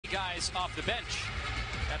guys off the bench.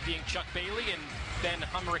 That being Chuck Bailey and Ben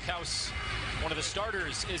Humrickhouse, one of the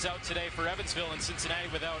starters, is out today for Evansville, and Cincinnati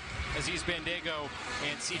without Aziz Bandego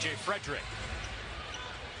and CJ Frederick.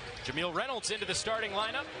 Jameel Reynolds into the starting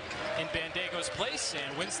lineup in Bandego's place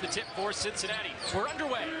and wins the tip for Cincinnati. We're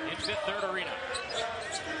underway in Fifth Third Arena.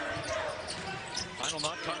 Final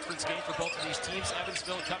non-conference game for both of these teams.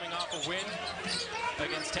 Evansville coming off a win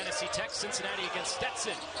against Tennessee Tech. Cincinnati against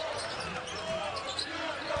Stetson.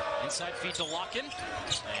 Inside feed to Locken,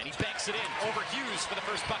 and he banks it in over Hughes for the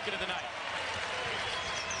first bucket of the night.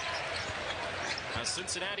 Now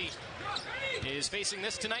Cincinnati is facing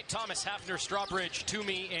this tonight. Thomas, Hafner, Strawbridge,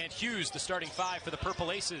 Toomey, and Hughes, the starting five for the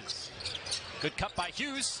Purple Aces. Good cut by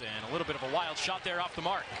Hughes, and a little bit of a wild shot there off the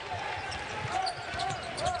mark.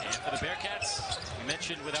 And for the Bearcats, we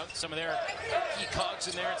mentioned without some of their key cogs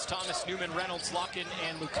in there, it's Thomas, Newman, Reynolds, Locken,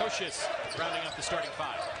 and Lukosius rounding up the starting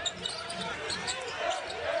five.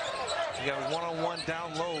 You got a one-on-one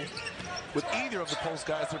down low with either of the post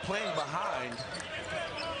guys. They're playing behind.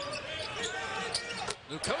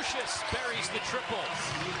 Lukosius buries the triple.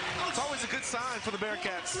 It's always a good sign for the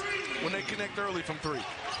Bearcats when they connect early from three.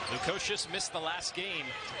 Lukosius missed the last game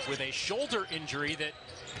with a shoulder injury that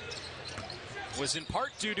was in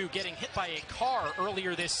part due to getting hit by a car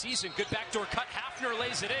earlier this season. Good backdoor cut. Hafner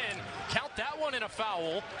lays it in. Count that one in a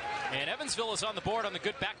foul. And Evansville is on the board on the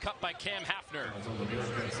good back cut by Cam Hafner.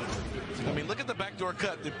 I mean, look at the backdoor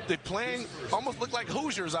cut. They're playing, almost look like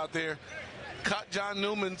Hoosiers out there. Caught John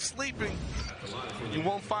Newman sleeping. You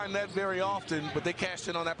won't find that very often, but they cashed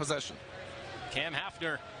in on that possession. Cam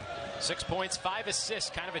Hafner, 6 points, 5 assists,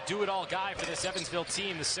 kind of a do-it-all guy for this Evansville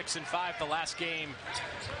team. The 6-5 the last game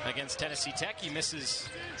against Tennessee Tech. He misses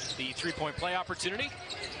the three-point play opportunity.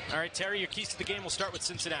 All right, Terry, your keys to the game will start with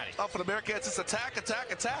Cincinnati. For the Bearcats, it's attack,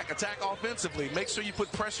 attack, attack. Attack offensively. Make sure you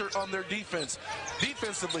put pressure on their defense.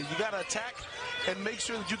 Defensively, you got to attack and make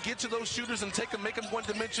sure that you get to those shooters and take them, make them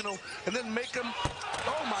one-dimensional, and then make them,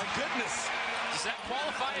 oh my goodness. Does that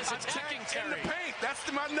qualify as attacking, Terry? In the paint.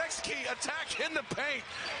 That's my next key. Attack in the paint.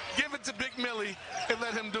 Give it to Big Millie and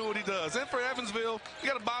let him do what he does. And for Evansville, you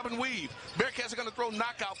got to bob and weave. Bearcats are going to throw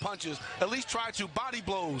knockout punches, at least try to, body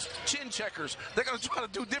blows, chin checkers. They're going to try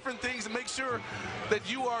to do different things and make sure that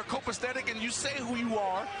you are copacetic and you say who you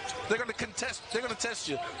are. They're going to contest. They're going to test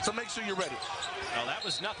you. So make sure you're ready. Well, that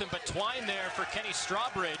was nothing but twine there for Kenny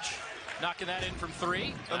Strawbridge. Knocking that in from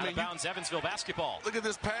three. Out of bounds, Evansville basketball. Look at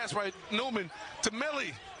this pass right. Newman to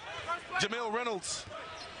Millie. Jameel Reynolds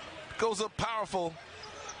goes up powerful.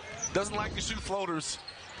 Doesn't like to shoot floaters.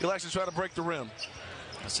 He likes to try to break the rim.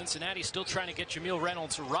 Cincinnati still trying to get Jameel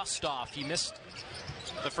Reynolds' rust off. He missed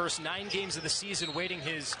the first 9 games of the season waiting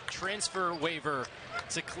his transfer waiver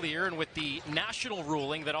to clear, and with the national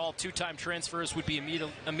ruling that all two-time transfers would be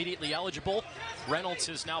immediately eligible, Reynolds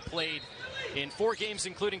has now played in 4 games,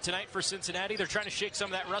 including tonight for Cincinnati. They're trying to shake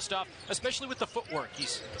some of that rust off, especially with the footwork.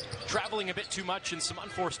 He's traveling a bit too much and some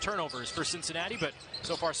unforced turnovers for Cincinnati, but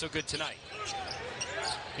so far so good tonight.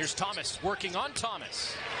 Here's Thomas working on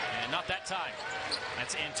Thomas, and not that time.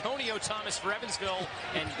 That's Antonio Thomas for Evansville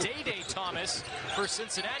and Day-Day Thomas for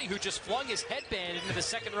Cincinnati, who just flung his headband into the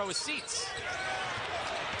second row of seats.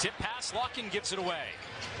 Tip pass, Locken gives it away.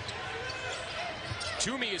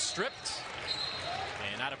 Toomey is stripped,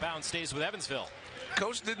 and out of bounds stays with Evansville.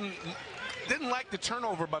 Coach didn't like the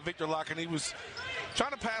turnover by Victor Locken. He was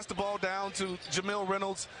trying to pass the ball down to Jameel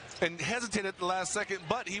Reynolds and hesitated at the last second,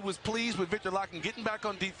 but he was pleased with Victor Locken getting back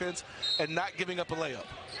on defense and not giving up a layup.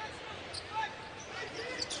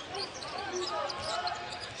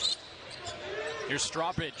 Here's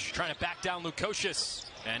Strawbridge trying to back down Lukosius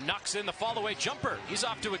and knocks in the fall-away jumper. He's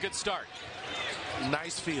off to a good start.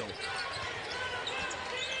 Nice feel.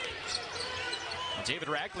 David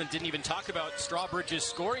Ragland didn't even talk about Strawbridge's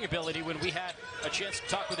scoring ability when we had a chance to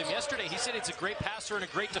talk with him yesterday. He said he's a great passer and a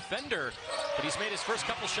great defender, but he's made his first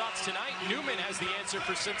couple shots tonight. Newman has the answer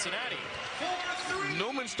for Cincinnati.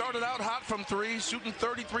 Newman started out hot from three, shooting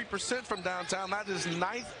 33% from downtown. That is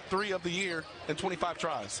 9th 3 of the year in 25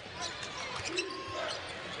 tries.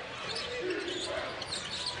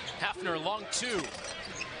 Hafner long 2. And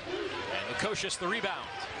Lukosius the rebound.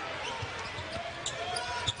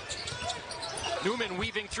 Newman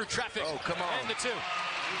weaving through traffic. Oh, come on. And the 2.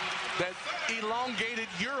 That elongated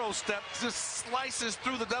Euro step just slices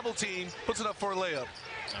through the double team, puts it up for a layup.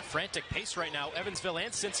 A frantic pace right now. Evansville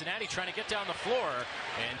and Cincinnati trying to get down the floor.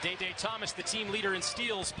 And Day-Day Thomas, the team leader in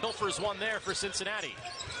steals, pilfers one there for Cincinnati.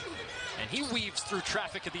 And he weaves through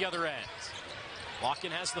traffic at the other end. Locken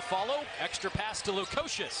has the follow. Extra pass to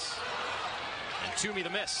Lukosius. And Toomey the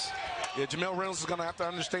miss. Yeah, Jamel Reynolds is going to have to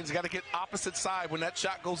understand he's got to get opposite side when that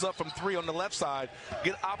shot goes up from 3 on the left side.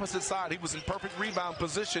 Get opposite side. He was in perfect rebound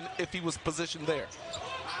position if he was positioned there.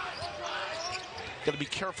 Got to be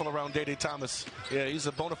careful around Day Thomas. Yeah, he's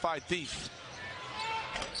a bona fide thief.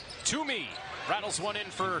 Toomey rattles one in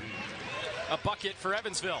for a bucket for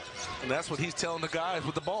Evansville. And that's what he's telling the guys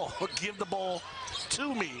with the ball. Give the ball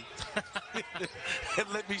to me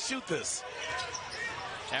and let me shoot this.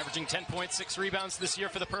 Averaging 10.6 rebounds this year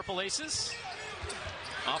for the Purple Aces.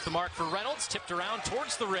 Off the mark for Reynolds, tipped around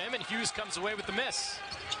towards the rim, and Hughes comes away with the miss.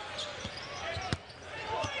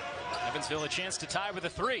 Evansville a chance to tie with a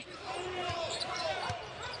 3.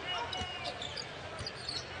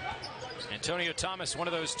 Antonio Thomas, one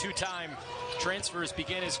of those 2-time transfers,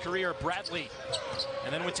 began his career at Bradley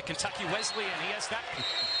and then went to Kentucky Wesleyan. He has that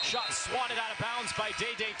shot swatted out of bounds by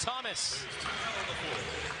Day Thomas.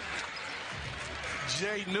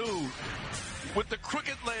 Jay New with the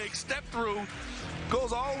crooked leg, step through,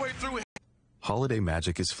 goes all the way through. Holiday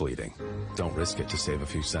magic is fleeting. Don't risk it to save a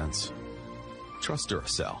few cents. Trust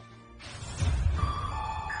Duracell.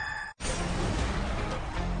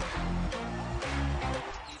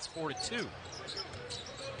 It's 4-2. And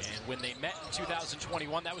when they met in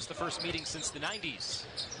 2021, that was the first meeting since the 90s.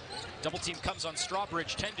 Double team comes on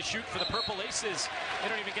Strawbridge, 10 to shoot for the Purple Aces. They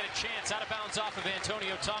don't even get a chance. Out of bounds off of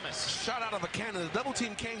Antonio Thomas. Shot out of a cannon. The double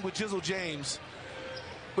team came with Jizzle James.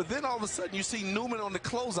 But then all of a sudden you see Newman on the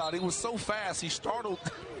closeout. He was so fast. He startled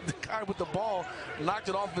the guy with the ball, knocked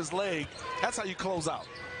it off his leg. That's how you close out.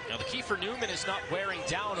 Now the key for Newman is not wearing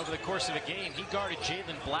down over the course of a game. He guarded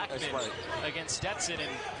Jalen Blackman against Stetson,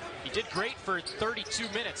 and he did great for 32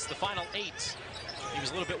 minutes, the final 8. He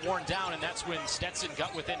was a little bit worn down, and that's when Stetson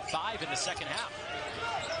got within 5 in the second half.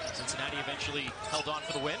 Cincinnati eventually held on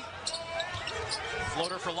for the win.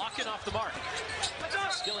 Floater for Locken off the mark.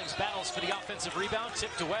 Skillings battles for the offensive rebound,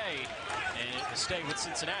 tipped away, and it will stay with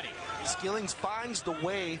Cincinnati. Skillings finds a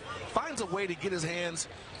way to get his hands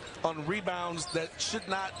on rebounds that should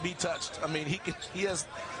not be touched. I mean, he has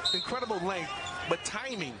incredible length, but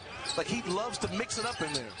timing, like he loves to mix it up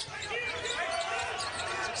in there.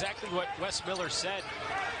 Exactly what Wes Miller said.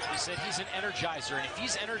 He said he's an energizer, and if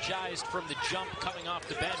he's energized from the jump coming off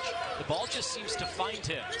the bench, the ball just seems to find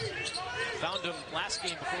him. Found him last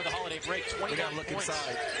game before the holiday break, 29 look points.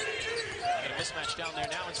 inside. Got a mismatch down there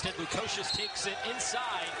now. Instead, Lukosius takes it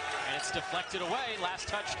inside, and it's deflected away. Last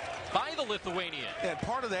touched by the Lithuanian. And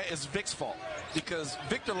part of that is Vic's fault, because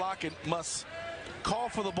Victor Locken must call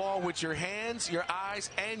for the ball with your hands, your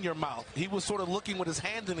eyes, and your mouth. He was sort of looking with his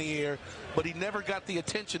hand in the air, but he never got the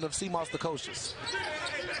attention of Seamus Lukosius.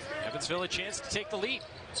 Evansville a chance to take the lead.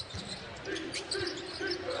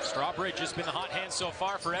 Strawbridge has been the hot hand so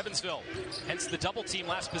far for Evansville, hence the double team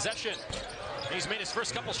last possession. He's made his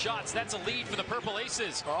first couple shots. That's a lead for the Purple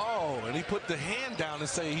Aces. Oh, and he put the hand down and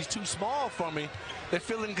say, he's too small for me. They're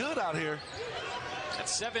feeling good out here.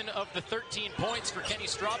 That's 7 of the 13 points for Kenny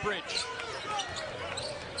Strawbridge.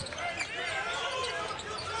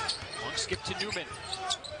 Long skip to Newman.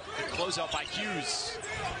 Good closeout by Hughes.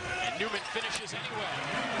 And Newman finishes anyway.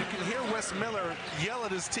 You can hear Wes Miller yell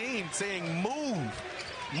at his team saying, move.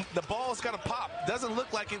 The ball's got to pop. Doesn't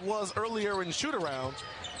look like it was earlier in shoot-around.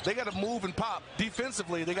 They got to move and pop.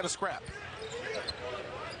 Defensively, they got to scrap.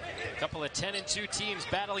 A couple of 10-2 teams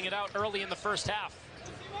battling it out early in the first half.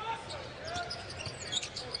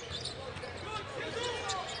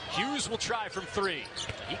 Hughes will try from 3.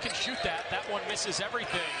 He can shoot that. That one misses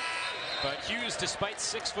everything. But Hughes, despite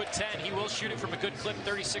 6'10", he will shoot it from a good clip,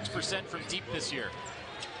 36% from deep this year.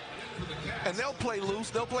 And they'll play loose.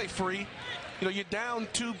 They'll play free. You know, you're down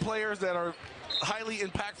 2 players that are highly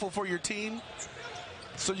impactful for your team.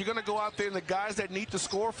 So you're going to go out there, and the guys that need to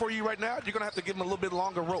score for you right now, you're going to have to give them a little bit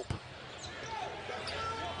longer rope.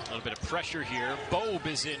 A little bit of pressure here. Bobe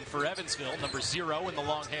is in for Evansville, number 0 in the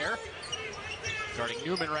long hair. Guarding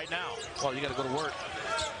Newman right now. Oh, you got to go to work.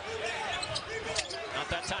 Not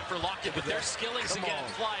that time for Lockett, but there's Skillings again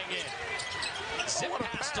flying in. Zip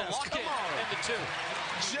pass to Lockett and the 2.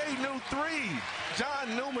 Jay New 3.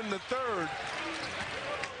 John Newman the 3rd.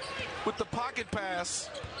 With the pocket pass,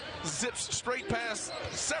 zips straight past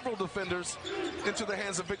several defenders into the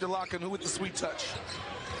hands of Victor Locken, who with the sweet touch.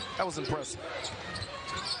 That was impressive.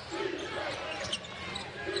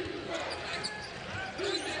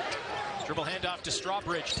 Dribble handoff to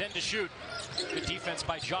Strawbridge, 10 to shoot. Good defense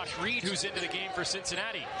by Josh Reed, who's into the game for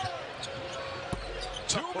Cincinnati.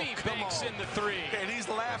 Toomey banks in the 3. And he's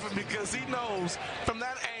laughing because he knows from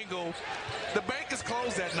that angle, the bank is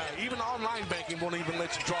closed that night. Even online banking won't even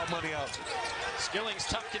let you draw money out. Skillings'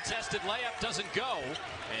 tough contested layup doesn't go.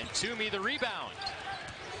 And Toomey the rebound.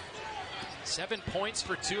 7 points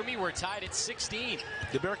for Toomey. We're tied at 16.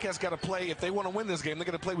 The Bearcats got to play, if they want to win this game, they're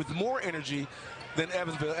going to play with more energy than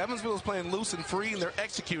Evansville. Evansville is playing loose and free, and they're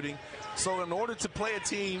executing. So in order to play a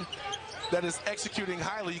team that is executing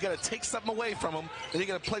highly, you got to take something away from them, and you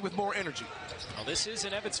got to play with more energy. Well, this is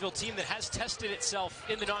an Evansville team that has tested itself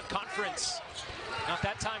in the non-conference. Not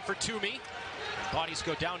that time for Toomey. Bodies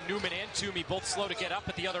go down. Newman and Toomey both slow to get up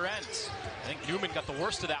at the other end. I think Newman got the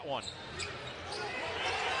worst of that one.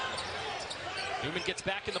 Newman gets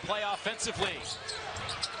back in the play offensively.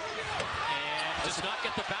 And does not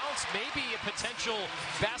get the bounce. Maybe a potential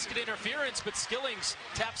basket interference, but Skillings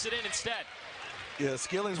taps it in instead. Yeah,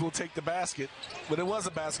 Skillings will take the basket, but it was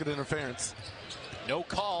a basket interference. No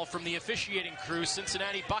call from the officiating crew.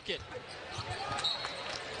 Cincinnati bucket.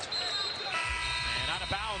 And out of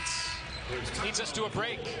bounds. Leads us to a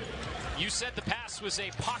break. You said the pass was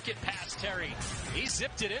a pocket pass, Terry. He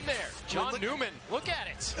zipped it in there. John Newman, look at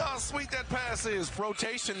it. Oh, sweet that pass is.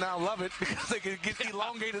 Rotation now, love it, because they can get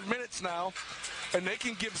elongated minutes now, and they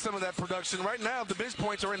can give some of that production. Right now, the bench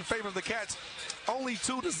points are in favor of the Cats. Only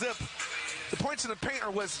 2 to zip. The points in the paint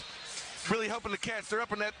are what's really helping the Cats. They're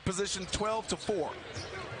up in that position 12-4.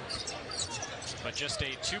 But just a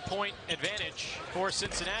 2-point advantage for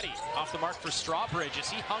Cincinnati. Off the mark for Strawbridge as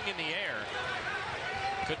he hung in the air.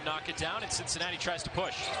 Couldn't knock it down, and Cincinnati tries to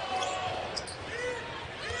push.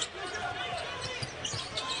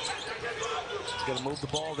 Got to move the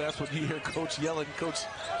ball. That's what you hear Coach yelling, Coach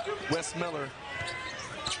Wes Miller.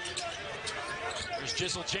 There's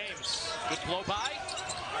Jizzle James. Good blow by.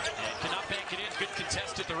 And cannot bank it in. Good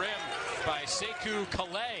contest at the rim by Sekou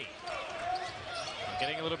Calais.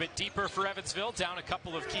 Getting a little bit deeper for Evansville. Down a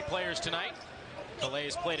couple of key players tonight. Calais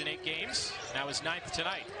has played in 8 games. Now his 9th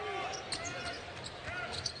tonight.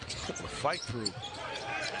 Fight through.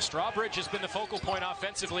 Strawbridge has been the focal point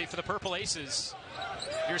offensively for the Purple Aces.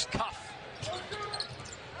 Here's Cuff.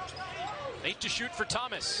 8 to shoot for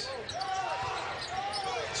Thomas.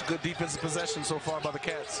 It's a good defensive possession so far by the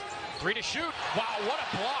Cats. 3 to shoot. Wow, what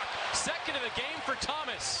a block. Second of the game for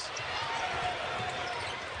Thomas.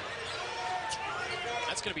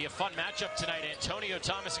 That's going to be a fun matchup tonight. Antonio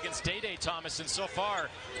Thomas against Day-Day Thomas, and so far,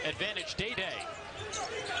 advantage Day-Day.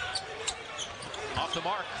 Off the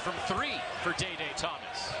mark from 3 for Day-Day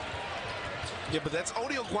Thomas. Yeah, but that's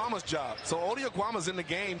Odio Guama's job. So Odio Guama's in the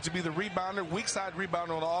game to be the rebounder, weak side rebounder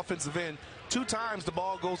on the offensive end. 2 times the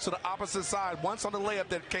ball goes to the opposite side. Once on the layup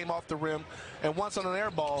that came off the rim, and once on an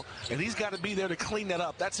air ball. And he's got to be there to clean that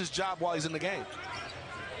up. That's his job while he's in the game.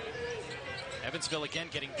 Evansville again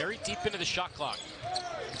getting very deep into the shot clock.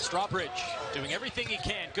 Strawbridge doing everything he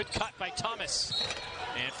can. Good cut by Thomas.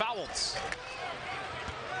 And fouls.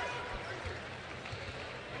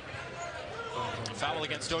 Foul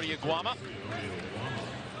against Odio Guama.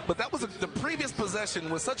 But that was the previous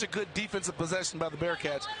possession was such a good defensive possession by the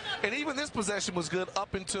Bearcats. And even this possession was good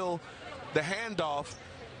up until the handoff.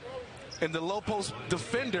 And the low post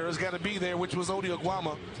defender has got to be there, which was Odio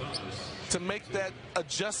Guama, to make that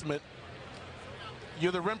adjustment.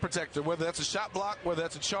 You're the rim protector, whether that's a shot block, whether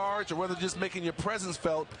that's a charge, or whether just making your presence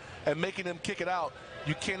felt and making them kick it out.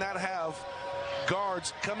 You cannot have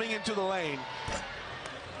guards coming into the lane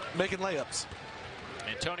making layups.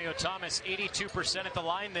 Antonio Thomas, 82% at the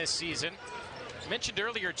line this season. Mentioned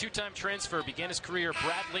earlier, 2-time transfer, began his career at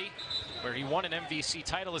Bradley, where he won an MVC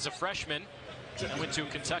title as a freshman. Then went to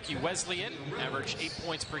Kentucky Wesleyan, averaged 8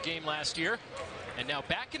 points per game last year. And now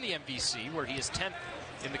back in the MVC, where he is 10th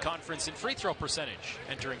in the conference in free throw percentage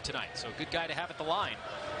entering tonight. So a good guy to have at the line.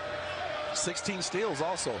 16 steals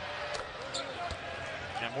also.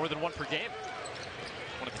 And more than 1 per game.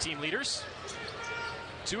 One of the team leaders.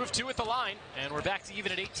 2 of 2 at the line, and we're back to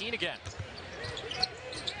even at 18 again.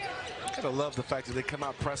 I gotta love the fact that they come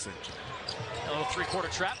out pressing. A little 3-quarter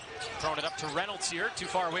trap. Throwing it up to Reynolds here. Too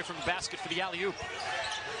far away from the basket for the alley-oop.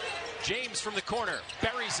 James from the corner.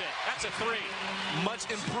 Buries it. That's a 3. Much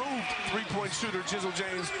improved 3-point shooter, Jizzle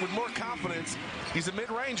James, with more confidence. He's a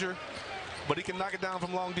mid-ranger, but he can knock it down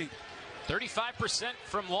from long deep. 35%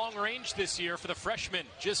 from long range this year for the freshman,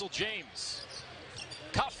 Jizzle James.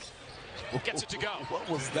 Cuff gets it to go. What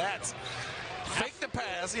was that? Fake the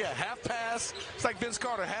pass, yeah, half pass. It's like Vince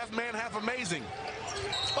Carter, half man, half amazing.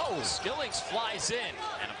 Oh, Skillings flies in,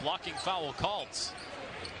 and a blocking foul called.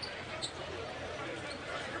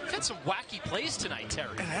 We've had some wacky plays tonight,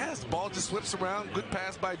 Terry. It has. The ball just whips around. Good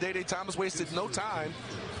pass by Day-Day Thomas. Wasted no time.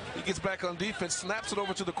 He gets back on defense, snaps it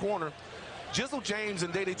over to the corner. Jizzle James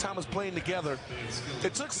and Day-Day Thomas playing together.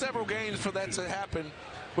 It took several games for that to happen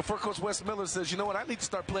before Coach Wes Miller says, you know what, I need to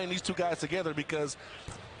start playing these 2 guys together, because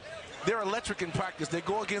they're electric in practice. They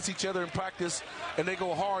go against each other in practice, and they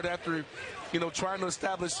go hard after, trying to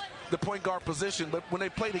establish the point guard position. But when they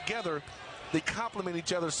play together, they complement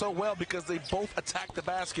each other so well because they both attack the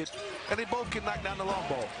basket, and they both can knock down the long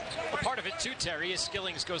ball. Well, part of it, too, Terry, is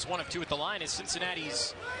Skillings goes 1 of 2 at the line, as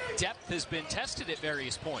Cincinnati's depth has been tested at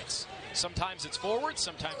various points. Sometimes it's forwards,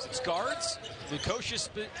 sometimes it's guards. Lukosius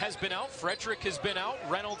has been out, Frederick has been out,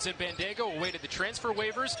 Reynolds and Bandego awaited the transfer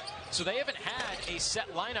waivers, so they haven't had a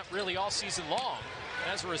set lineup really all season long.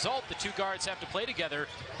 And as a result, the 2 guards have to play together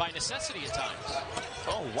by necessity at times.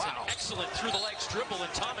 Oh, wow. It's an excellent through-the-legs dribble,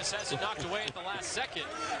 and Thomas has it knocked away at the last second.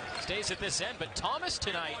 Stays at this end, but Thomas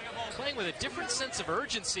tonight playing with a different sense of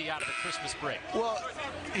urgency out of the Christmas break. Well,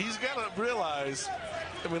 he's got to realize,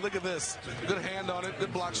 look at this. Good hand on it,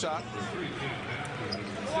 good block shot.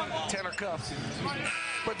 Tanner Cuff.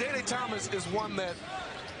 But Dede Thomas is one that,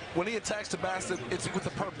 when he attacks the basket, it's with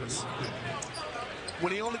a purpose.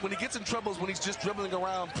 When he gets in trouble is when he's just dribbling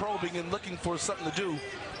around, probing and looking for something to do.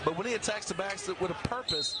 But when he attacks the basket with a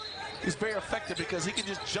purpose, he's very effective because he can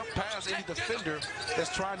just jump past any defender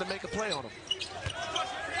that's trying to make a play on him.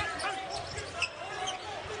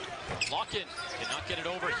 Lock-in cannot get it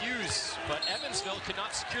over Hughes, but Evansville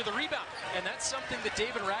cannot secure the rebound. And that's something that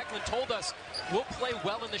David Ragland told us. We'll play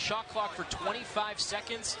well in the shot clock for 25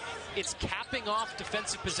 seconds. It's capping off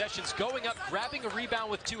defensive possessions, going up, grabbing a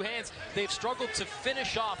rebound with 2 hands. They've struggled to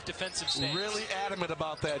finish off defensive stands. Really adamant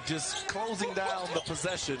about that, just closing down the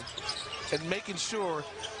possession and making sure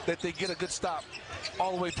that they get a good stop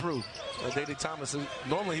all the way through. Dede Thomas,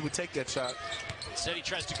 normally he would take that shot. Instead, he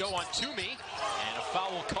tries to go on Toomey, and a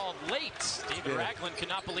foul called late. David Ragland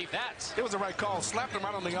cannot believe that. It was the right call. Slapped him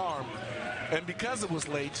right on the arm. And because it was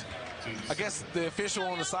late, I guess the official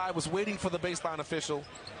on the side was waiting for the baseline official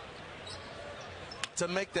to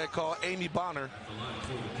make that call, Amy Bonner.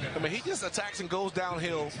 He just attacks and goes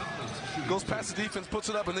downhill, goes past the defense, puts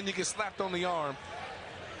it up, and then you get slapped on the arm.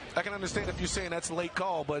 I can understand if you're saying that's a late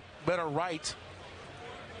call, but better right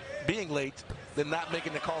being late than not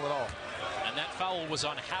making the call at all. And that foul was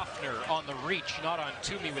on Hafner on the reach, not on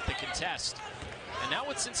Toomey with the contest. And now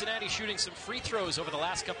with Cincinnati shooting some free throws over the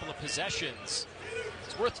last couple of possessions,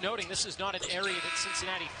 it's worth noting this is not an area that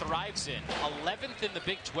Cincinnati thrives in. 11th in the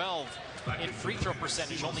Big 12 in free throw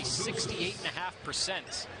percentage, only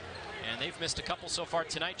 68.5%. And they've missed a couple so far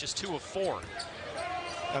tonight, just 2 of 4.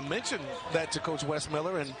 I mentioned that to Coach Wes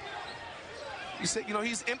Miller, and he said,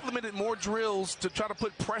 he's implemented more drills to try to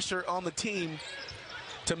put pressure on the team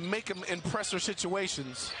to make them in pressure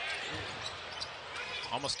situations.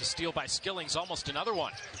 Almost a steal by Skillings, almost another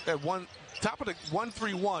one. At top of the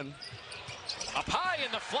 1-3-1. Up high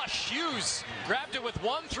in the flush, Hughes grabbed it with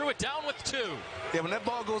 1, threw it down with 2. Yeah, when that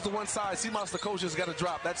ball goes to one side, Seamouse, the coach, has got to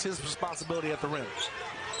drop. That's his responsibility at the rim.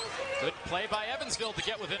 Good play by Evansville to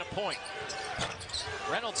get within a point.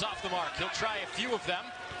 Reynolds off the mark. He'll try a few of them.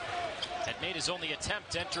 Had made his only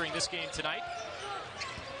attempt entering this game tonight.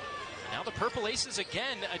 Now the Purple Aces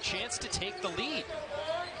again a chance to take the lead.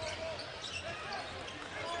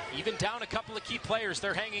 Even down a couple of key players,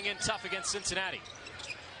 they're hanging in tough against Cincinnati.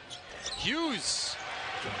 Hughes,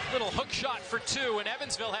 little hook shot for 2, and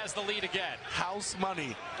Evansville has the lead again. House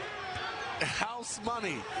money. House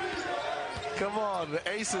money. Come on, the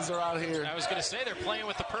Aces are out here. I was going to say they're playing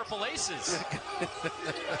with the Purple Aces.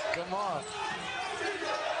 Come on.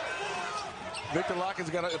 Victor Lockett's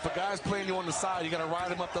got to, if a guy's playing you on the side, you got to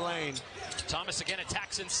ride him up the lane. Thomas again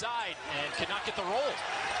attacks inside and cannot get the roll.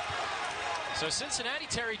 So Cincinnati,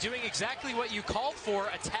 Terry, doing exactly what you called for.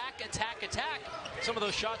 Attack, attack, attack. Some of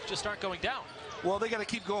those shots just aren't going down. Well, they got to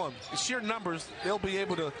keep going. The sheer numbers, they'll be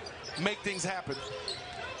able to make things happen.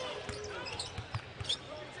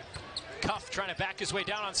 Cuff trying to back his way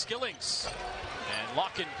down on Skillings. And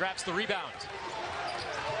Lock-in grabs the rebound.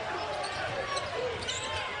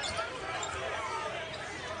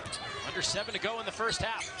 Under 7 to go in the first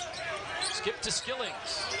half. Skip to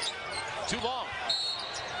Skillings. Too long.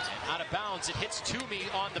 And out of bounds, it hits Toomey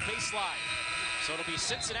on the baseline. So it'll be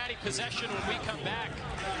Cincinnati possession when we come back.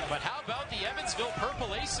 But how about the Evansville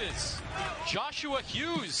Purple Aces? Joshua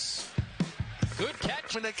Hughes. Good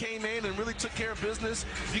catch. When they came in and really took care of business,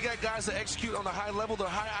 you got guys that execute on the high level, they're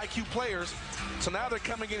high IQ players. So now they're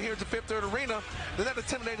coming in here to Fifth Third Arena. They're not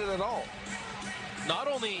intimidated at all. Not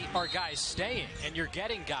only are guys staying, and you're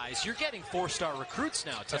getting guys, you're getting 4-star recruits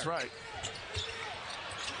now, Terry. That's right.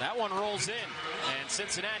 That one rolls in, and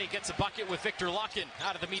Cincinnati gets a bucket with Victor Lock-in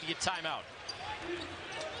out of the immediate timeout.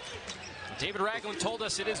 David Ragland told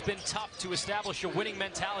us it has been tough to establish a winning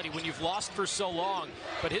mentality when you've lost for so long.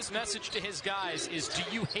 But his message to his guys is, do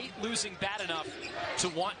you hate losing bad enough to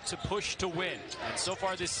want to push to win? And so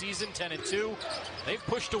far this season, 10-2, they've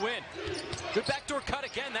pushed to win. Good backdoor cut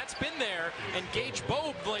again. That's been there. And Gage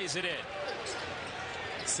Bobe lays it in.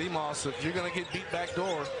 Seamoss, if you're going to get beat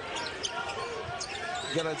backdoor,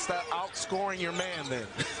 you got to start outscoring your man then.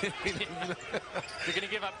 You're going to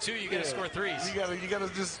give up 2, you got to score 3s. You got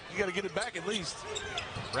to get it back at least.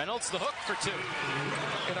 Reynolds the hook for 2.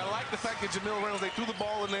 And I like the fact that Jamil Reynolds, they threw the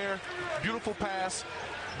ball in there, beautiful pass,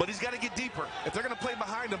 but he's got to get deeper. If they're going to play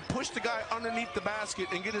behind him, push the guy underneath the basket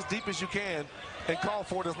and get as deep as you can and call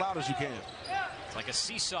for it as loud as you can. It's like a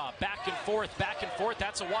seesaw, back and forth, back and forth.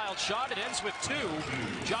 That's a wild shot. It ends with 2.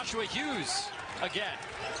 Joshua Hughes again.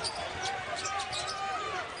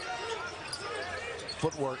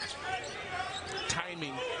 Footwork,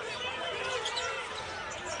 timing.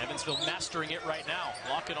 Evansville mastering it right now.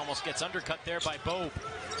 Lockett almost gets undercut there by Bobe.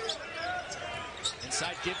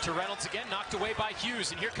 Inside give to Reynolds again, knocked away by Hughes,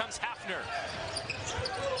 and here comes Hafner.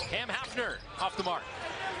 Cam Hafner off the mark.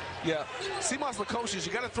 Yeah, Seamoss Lukosius,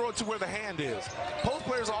 you got to throw it to where the hand is. Post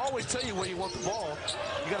players will always tell you where you want the ball.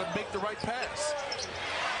 You got to make the right pass.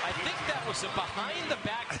 I think that was a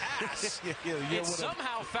behind-the-back pass. It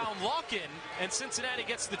somehow found Locken, and Cincinnati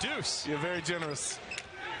gets the deuce. You're very generous.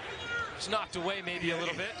 Just knocked away maybe a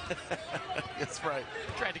little bit. That's right.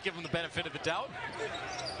 Tried to give him the benefit of the doubt.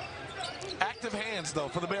 Active hands, though,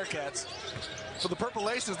 for the Bearcats. For the Purple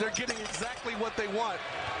Aces, they're getting exactly what they want.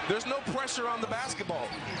 There's no pressure on the basketball.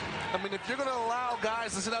 I mean, if you're going to allow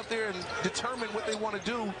guys to sit out there and determine what they want to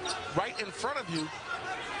do right in front of you,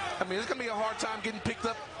 I mean, it's going to be a hard time getting picked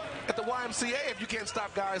up at the YMCA if you can't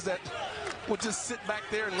stop guys that will just sit back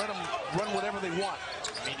there and let them run whatever they want.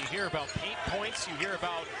 I mean, you hear about paint points, you hear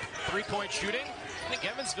about three-point shooting. I think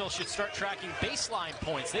Evansville should start tracking baseline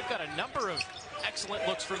points. They've got a number of excellent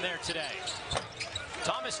looks from there today.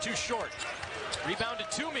 Thomas too short. Rebounded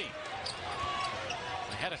Toomey.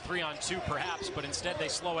 They had a 3-on-2 perhaps, but instead they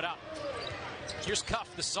slow it up. Here's Cuff,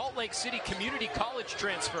 the Salt Lake City Community College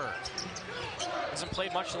transfer. Hasn't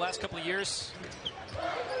played much the last couple of years.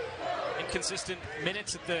 Inconsistent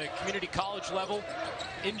minutes at the community college level.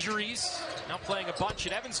 Injuries. Now playing a bunch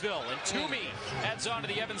at Evansville. And Toomey adds on to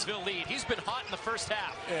the Evansville lead. He's been hot in the first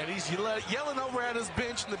half. And he's yelling over at his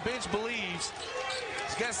bench, and the bench believes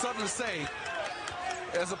he's got something to say.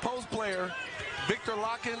 As a post player, Victor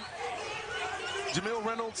Locken, Jamil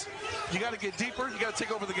Reynolds, you got to get deeper. You got to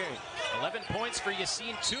take over the game. 11 points for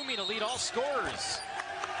Yassine Toomey to lead all scorers.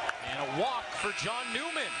 And a walk for John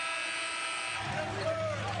Newman.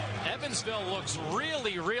 Evansville looks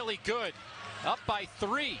really, really good. Up by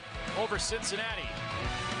 3 over Cincinnati.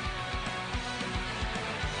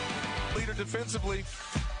 Leader defensively,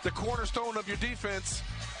 the cornerstone of your defense.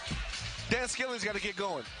 Dan Skilling's got to get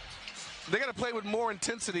going. They got to play with more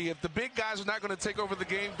intensity. If the big guys are not going to take over the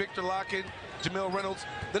game, Victor Locken, Jamil Reynolds,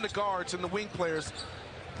 then the guards and the wing players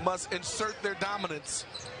must insert their dominance,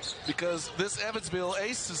 because this Evansville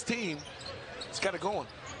Aces team has got it going.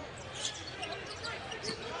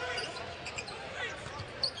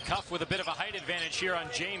 Cuff with a bit of a height advantage here on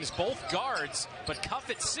James. Both guards, but Cuff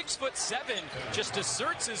at 6'7" just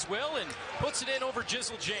asserts his will and puts it in over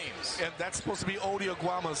Jizzle James. And that's supposed to be Odi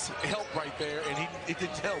Aguama's help right there, and it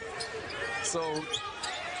didn't help. So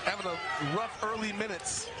having a rough early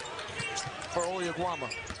minutes for Odi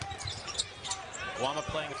Aguama. Aguama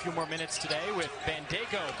playing a few more minutes today with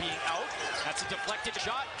Bandego being out. That's a deflected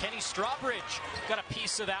shot. Kenny Strawbridge got a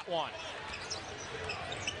piece of that one.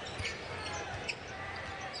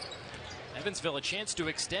 Evansville a chance to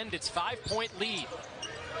extend its 5-point lead.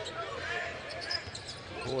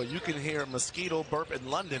 Boy, you can hear a mosquito burp in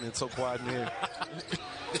London. It's so quiet in here.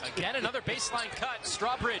 Again, another baseline cut.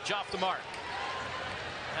 Strawbridge off the mark.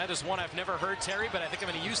 That is one I've never heard, Terry, but I think I'm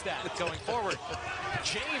going to use that going forward.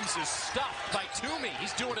 James is stuffed by Toomey.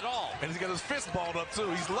 He's doing it all. And he's got his fist balled up, too.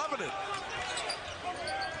 He's loving it.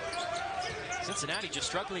 Cincinnati just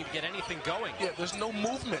struggling to get anything going. Yeah, there's no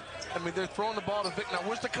movement. I mean, they're throwing the ball to Vic. Now,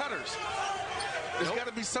 where's the cutters? There's got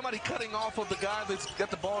to be somebody cutting off of the guy that's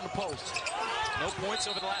got the ball in the post. No points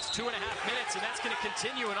over the last 2.5 minutes, and that's going to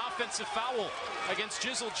continue. An offensive foul against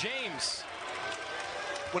Jizzle James.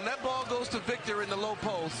 When that ball goes to Victor in the low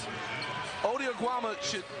post, Odi Aguama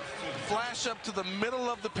should flash up to the middle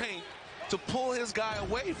of the paint to pull his guy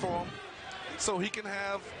away from him so he can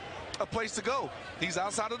have a place to go. He's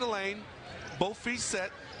outside of the lane, both feet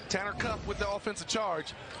set, Tanner Cuff with the offensive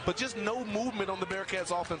charge, but just no movement on the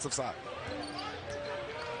Bearcats' offensive side.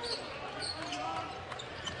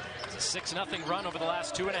 It's a 6-0 run over the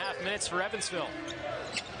last 2.5 minutes for Evansville.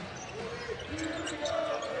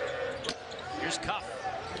 Here's Cuff.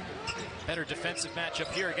 Better defensive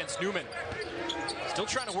matchup here against Newman. Still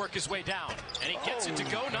trying to work his way down, and he gets it to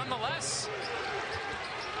go nonetheless.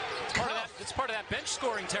 It's part of that bench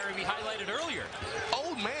scoring, Terry, we highlighted earlier.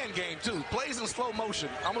 Old man game, too. Plays in slow motion.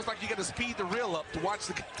 Almost like you got to speed the reel up to watch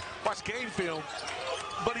game film.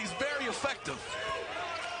 But he's very effective.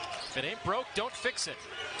 If it ain't broke, don't fix it.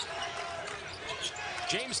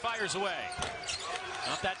 James fires away.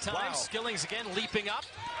 Not that time. Wow. Skillings again leaping up.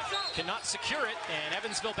 Cannot secure it, and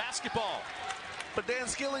Evansville basketball. But Dan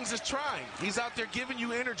Skillings is trying. He's out there giving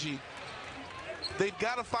you energy. They've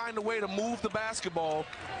got to find a way to move the basketball.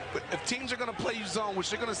 But if teams are going to play you zone, which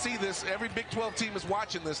they're going to see this, every Big 12 team is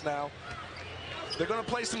watching this now. They're going to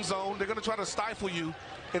play some zone. They're going to try to stifle you.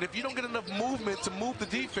 And if you don't get enough movement to move the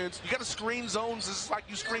defense, you got to screen zones just like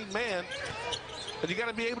you screen man. And you got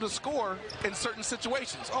to be able to score in certain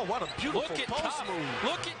situations. Oh, what a beautiful post move.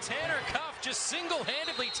 Look at Tanner Cuff just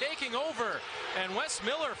single-handedly taking over. And Wes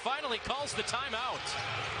Miller finally calls the timeout.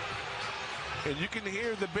 And you can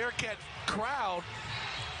hear the Bearcat crowd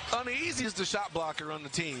uneasy as the shot blocker on the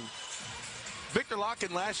team. Victor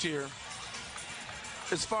Locken last year,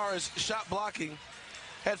 as far as shot blocking,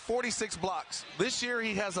 had 46 blocks. This year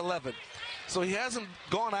he has 11. So he hasn't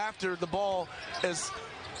gone after the ball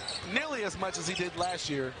nearly as much as he did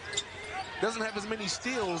last year. Doesn't have as many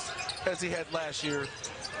steals as he had last year.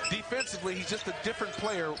 Defensively, he's just a different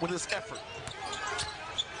player with his effort.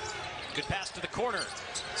 Good pass to the corner.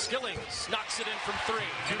 Skillings knocks it in from three.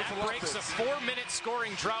 And that breaks a 4-minute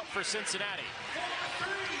scoring drought for Cincinnati.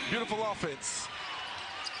 Beautiful offense.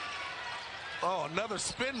 Oh, another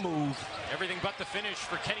spin move. Everything but the finish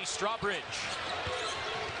for Kenny Strawbridge.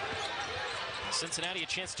 Cincinnati a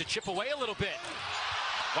chance to chip away a little bit.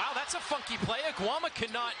 Wow, that's a funky play. Aguama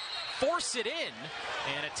cannot force it in.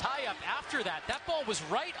 And a tie-up after that. That ball was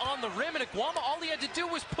right on the rim, and Aguama, all he had to do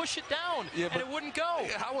was push it down, and it wouldn't go.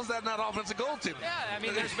 How was that not offensive goaltending? Yeah, I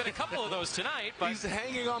mean, there's been a couple of those tonight. But he's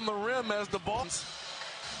hanging on the rim as the ball.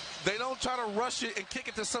 They don't try to rush it and kick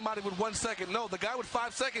it to somebody with 1 second. No, the guy with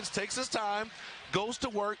 5 seconds takes his time, goes to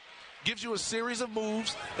work, gives you a series of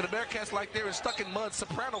moves, and the Bearcats like they're stuck in mud,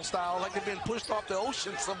 Soprano style, like they've been pushed off the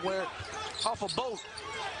ocean somewhere, off a boat.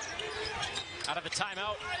 Out of the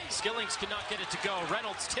timeout, Skillings cannot get it to go.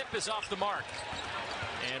 Reynolds' tip is off the mark.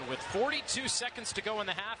 And with 42 seconds to go in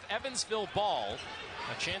the half, Evansville ball.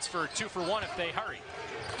 A chance for 2 for 1 if they hurry.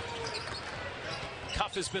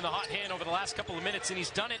 Cuff has been the hot hand over the last couple of minutes, and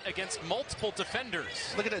he's done it against multiple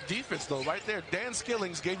defenders. Look at that defense, though, right there. Dan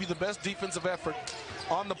Skillings gave you the best defensive effort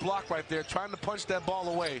on the block right there, trying to punch that ball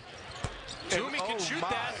away. Toomey can shoot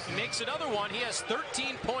that. He makes another one. He has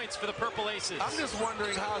 13 points for the Purple Aces. I'm just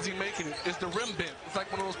wondering how is he making it. Is the rim bent? It's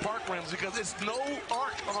like one of those park rims because it's no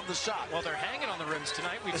arc on the shot. Well, they're hanging on the rims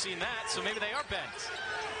tonight. We've seen that, so maybe they are bent.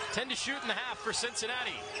 10 to shoot in the half for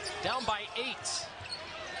Cincinnati. Down by 8.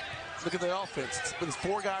 Look at the offense. There's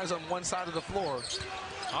 4 guys on one side of the floor.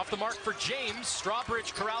 Off the mark for James.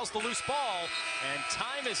 Strawbridge corrals the loose ball, and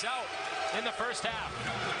time is out in the first half.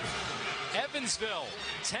 Evansville,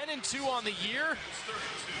 10-2 on the year.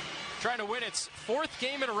 Trying to win its 4th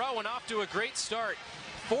game in a row and off to a great start.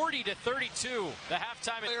 40-32, the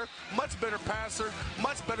halftime. Much better passer,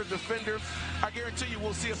 much better defender. I guarantee you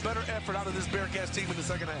we'll see a better effort out of this Bearcats team in the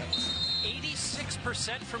second half.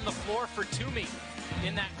 86% from the floor for Toomey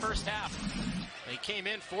in that first half. They came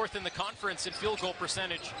in 4th in the conference in field goal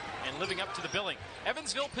percentage and living up to the billing.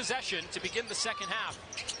 Evansville possession to begin the second half,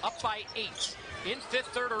 up by 8 in Fifth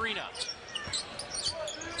Third Arena.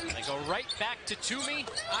 They go right back to Toomey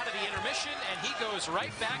out of the intermission, and he goes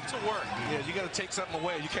right back to work. Yeah, you got to take something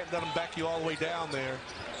away. You can't let them back you all the way down there.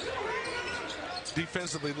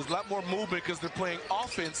 Defensively, there's a lot more movement because they're playing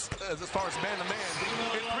offense as far as man-to-man.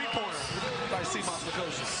 In three-pointer by Seamus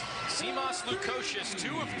Lukosius. Seamus Lukosius,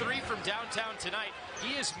 2 of 3 from downtown tonight.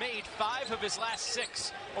 He has made 5 of his last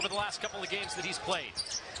 6 over the last couple of games that he's played.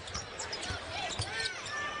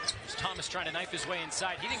 Thomas trying to knife his way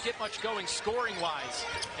inside. He didn't get much going scoring-wise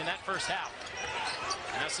in that first half.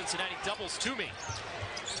 Now Cincinnati doubles Toomey. And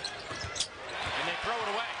they throw it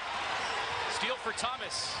away. Steal for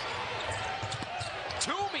Thomas.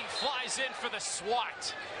 Toomey flies in for the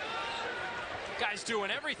swat. Guy's doing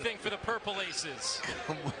everything for the Purple Aces.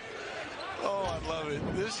 Oh, I love it.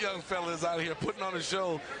 This young fella is out here putting on a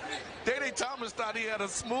show. Dede Thomas thought he had a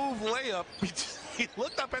smooth layup. He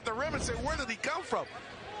looked up at the rim and said, where did he come from?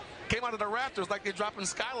 Came out of the rafters like they're dropping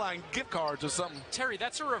Skyline gift cards or something. Terry,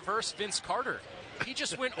 that's a reverse Vince Carter. He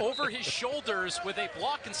just went over his shoulders with a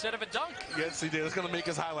block instead of a dunk. Yes, he did. It's going to make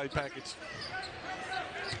his highlight package.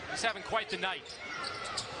 He's having quite the night.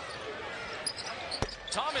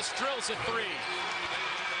 Thomas drills a three.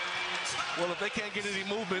 Well, if they can't get any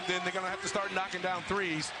movement, then they're going to have to start knocking down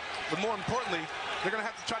threes. But more importantly, they're going to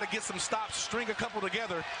have to try to get some stops, string a couple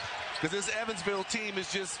together, because this Evansville team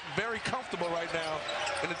is just very comfortable right now,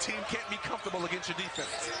 and the team can't be comfortable against your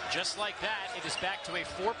defense. Just like that, it is back to a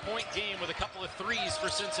 4-point game with a couple of threes for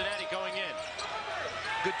Cincinnati going in.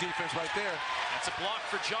 Good defense right there. That's a block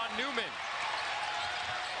for John Newman.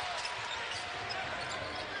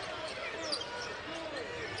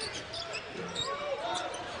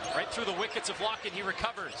 Right through the wickets of Lockett, he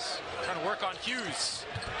recovers. Trying to work on Hughes.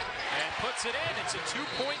 And puts it in. It's a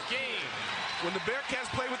 2-point game. When the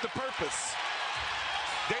Bearcats play with the purpose,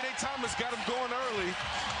 Day-Day Thomas got him going early.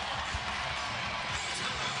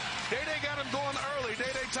 Day-Day got him going early.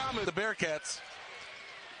 Day-Day Thomas, the Bearcats.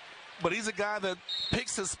 But he's a guy that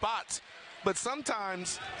picks his spots. But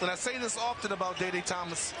sometimes, and I say this often about Day-Day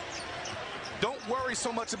Thomas, don't worry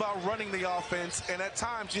so much about running the offense, and at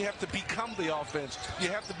times you have to become the offense. You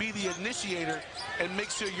have to be the initiator and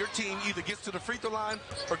make sure your team either gets to the free throw line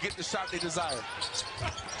or get the shot they desire.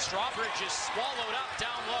 Strawbridge is swallowed up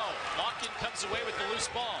down low. Lockett comes away with the loose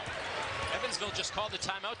ball. Evansville just called the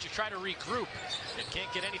timeout to try to regroup. It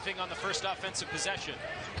can't get anything on the first offensive possession.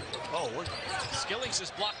 Skillings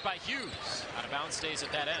is blocked by Hughes. Out of bounds, stays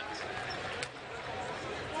at that end.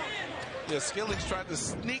 Yeah, Skillings tried to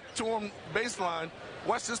sneak to him baseline.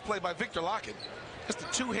 Watch this play by Victor Lockett. Just a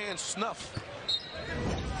two-hand snuff.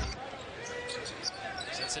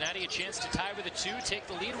 Cincinnati a chance to tie with a 2, take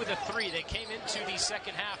the lead with a 3. They came into the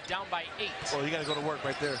second half down by 8. Oh, you got to go to work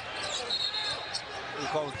right there. We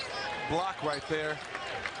call it block right there.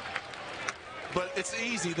 But it's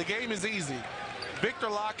easy. The game is easy. Victor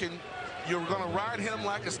Lockett, you're going to ride him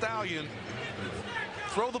like a stallion.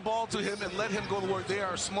 Throw the ball to him and let him go to work. They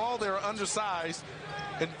are small, they are undersized,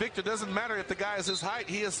 and Victor, doesn't matter if the guy is his height.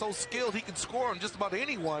 He is so skilled he can score on just about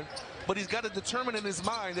anyone, but he's got to determine in his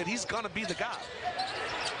mind that he's going to be the guy.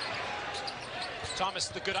 Thomas,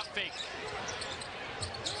 the good up fake.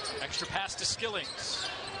 Extra pass to Skillings.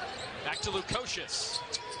 Back to Lukosius.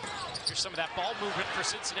 Here's some of that ball movement for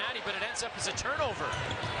Cincinnati, but it ends up as a turnover.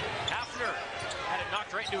 Hafner had it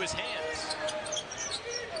knocked right into his hands.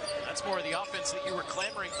 That's more of the offense that you were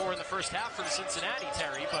clamoring for in the first half from Cincinnati,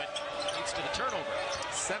 Terry, but leads to the turnover.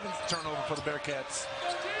 7th turnover for the Bearcats.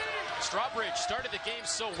 Strawbridge started the game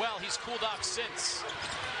so well, he's cooled off since.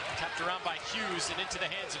 Tapped around by Hughes and into the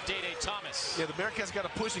hands of Day-Day Thomas. Yeah, the Bearcats got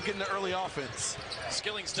to push and get in the early offense.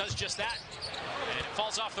 Skillings does just that, and it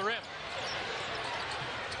falls off the rim.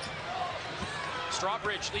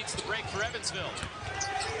 Strawbridge leads the break for Evansville.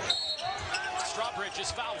 Strawbridge is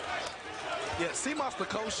fouled. Yeah, Seamus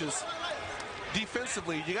Lukosius,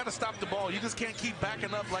 defensively, you got to stop the ball. You just can't keep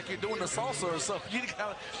backing up like you're doing the salsa or something. You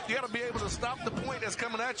got to be able to stop the point that's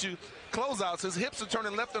coming at you. Closeouts, his hips are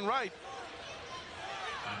turning left and right.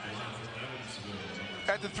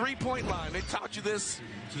 At the three-point line, they taught you this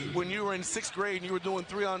when you were in 6th grade and you were doing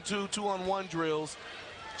 3-on-2, 2-on-1 drills.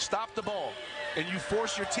 Stop the ball, and you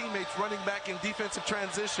force your teammates running back in defensive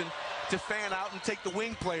transition to fan out and take the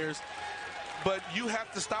wing players. But you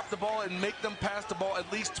have to stop the ball and make them pass the ball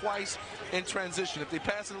at least twice in transition. If they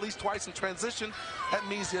pass it at least twice in transition, that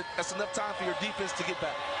means that that's enough time for your defense to get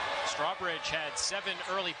back. Strawbridge had 7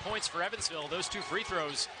 early points for Evansville. Those 2 free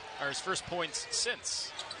throws are his first points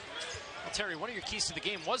since. Well, Terry, one of your keys to the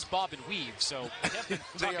game was bob and weave, so we have been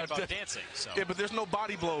talking about dancing. So. Yeah, but there's no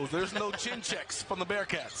body blows. There's no chin checks from the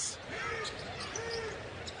Bearcats.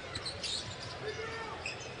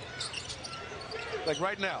 Like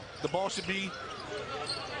right now, the ball should be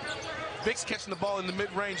Vic's catching the ball in the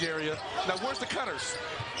mid-range area. Now, where's the cutters?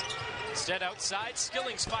 Instead, outside,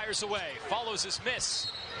 Skillings fires away, follows his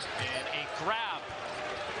miss, and a grab.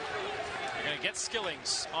 They're going to get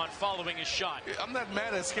Skillings on following his shot. I'm not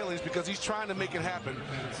mad at Skillings because he's trying to make it happen.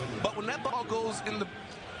 But when that ball goes in the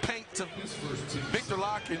paint to Victor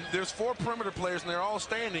Lockett, there's 4 perimeter players, and they're all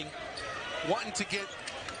standing, wanting to get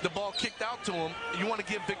the ball kicked out to him. You want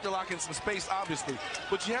to give Victor Lockett some space, obviously,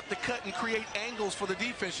 but you have to cut and create angles for the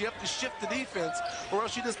defense. You have to shift the defense, or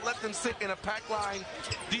else you just let them sit in a pack line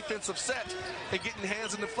defensive set and getting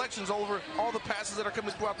hands and deflections over all the passes that are coming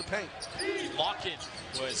throughout the paint. Lockett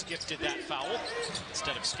was gifted that foul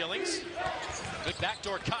instead of Skillings. Good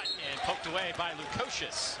backdoor cut and poked away by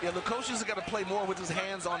Lukosius. Yeah, Lukosius has got to play more with his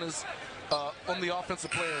hands on his on the offensive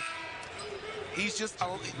player. He's just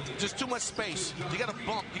too much space. You got to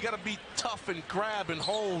bump. You got to be tough and grab and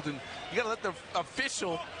hold, and you got to let the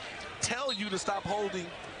official tell you to stop holding.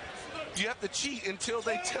 You have to cheat until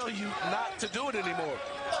they tell you not to do it anymore.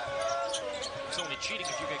 It's only cheating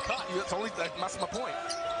if you get caught. It's only that's my point.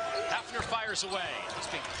 Hefner fires away. He's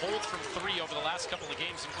been cold from 3 over the last couple of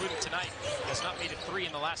games, including tonight. Has not made a 3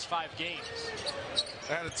 in the last 5 games.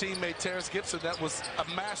 I had a teammate, Terrence Gibson, that was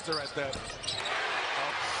a master at that.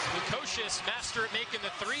 Lukosius, master at making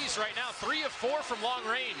the 3s right now. 3 of 4 from long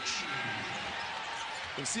range.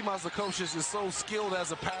 And Simas Lukosius is so skilled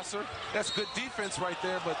as a passer. That's good defense right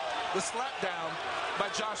there, but the slap down by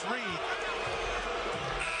Josh Reed.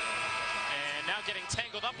 And now getting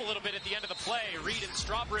tangled up a little bit at the end of the play. Reed and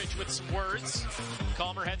Strawbridge with some words.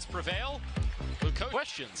 Calmer heads prevail. Lukosius.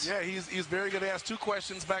 Questions. Yeah, he's very good. He asked 2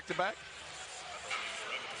 questions back to back.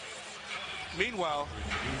 Meanwhile,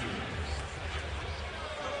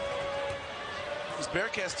 this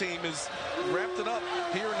Bearcats team is ramped it up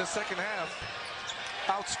here in the second half,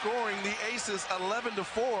 outscoring the Aces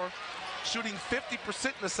 11-4, shooting 50%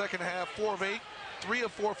 in the second half, 4 of 8, 3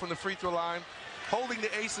 of 4 from the free throw line, holding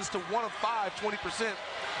the Aces to 1 of 5, 20%,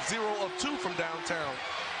 0 of 2 from downtown.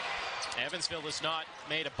 Evansville has not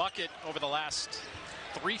made a bucket over the last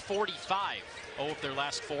 3:45 of their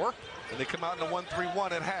last 4. And they come out in a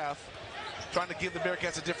 1-3-1 at half, trying to give the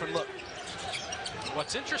Bearcats a different look.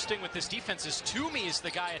 What's interesting with this defense is Toomey is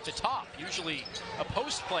the guy at the top, usually a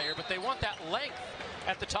post player, but they want that length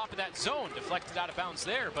at the top of that zone. Deflected out of bounds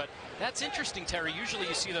there, but that's interesting, Terry. Usually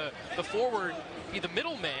you see the forward be the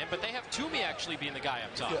middleman, but they have Toomey actually being the guy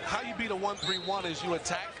up top. Yeah, how you beat a 1-3-1 is you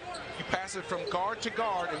attack, you pass it from guard to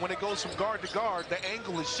guard, and when it goes from guard to guard, the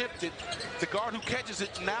angle is shifted. The guard who catches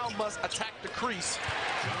it now must attack the crease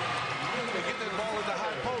and get that ball in the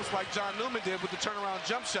high post like John Newman did with the turnaround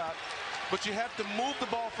jump shot. But you have to move the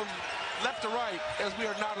ball from left to right as we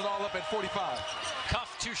are knotted all up at 45.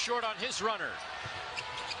 Cuff too short on his runner.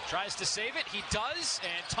 Tries to save it. He does,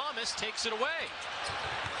 and Thomas takes it away.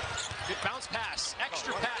 Good bounce pass.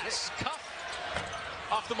 Extra pass. Cuff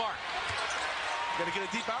off the mark. Got to get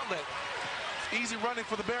a deep outlet. Easy running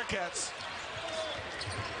for the Bearcats.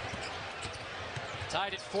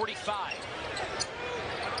 Tied at 45.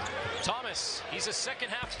 Thomas, he's a second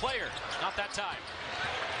half player. Not that time.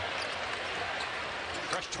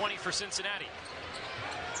 Rush 20 for Cincinnati.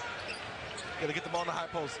 Got to get the ball in the high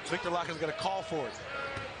post. Victor Locke's got to call for it.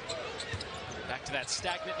 Back to that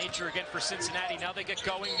stagnant nature again for Cincinnati. Now they get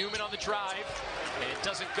going. Newman on the drive. And it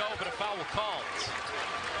doesn't go, but a foul called.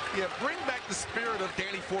 Yeah, bring back the spirit of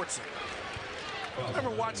Danny Fortson. I remember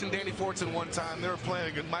watching Danny Fortson one time. They were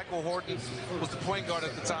playing, and Michael Horton was the point guard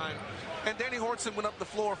at the time. And Danny Horton went up the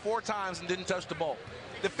floor 4 times and didn't touch the ball.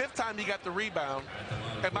 The 5th time he got the rebound,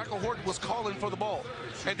 and Michael Horton was calling for the ball.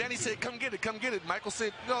 And Danny said, come get it, come get it. Michael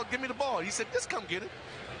said, no, give me the ball. He said, just come get it.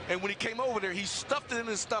 And when he came over there, he stuffed it in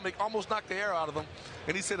his stomach, almost knocked the air out of him.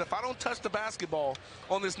 And he said, if I don't touch the basketball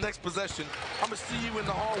on this next possession, I'm going to see you in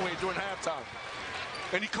the hallway during halftime.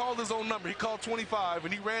 And he called his own number. He called 25,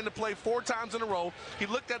 and he ran the play 4 times in a row. He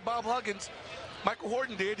looked at Bob Huggins. Michael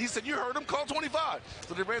Horton did. He said, you heard him, call 25.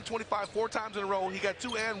 So they ran 25 4 times in a row. He got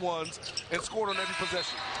 2 and 1s and scored on every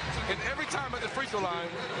possession. And every time at the free throw line,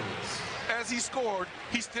 as he scored,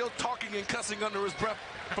 he's still talking and cussing under his breath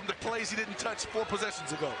from the plays he didn't touch 4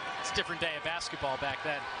 possessions ago. It's a different day of basketball back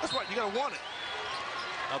then. That's right. You got to want it.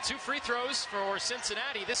 Now 2 free throws for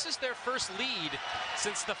Cincinnati. This is their first lead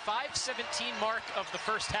since the 5:17 mark of the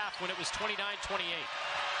first half when it was 29-28.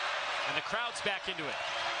 And the crowd's back into it.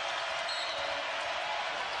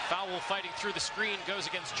 Foul fighting through the screen goes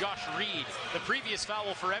against Josh Reed. The previous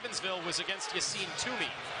foul for Evansville was against Yassine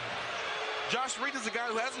Toomey. Josh Reed is a guy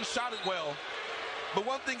who hasn't shot it well, but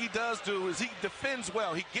one thing he does do is he defends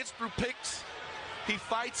well. He gets through picks, he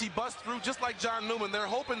fights, he busts through, just like John Newman. They're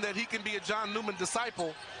hoping that he can be a John Newman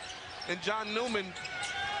disciple. And John Newman,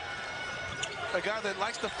 a guy that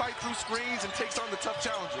likes to fight through screens and takes on the tough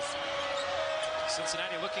challenges.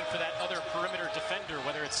 Cincinnati looking for that other perimeter defender,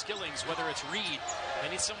 whether it's Skillings, whether it's Reed. They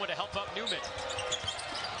need someone to help out Newman.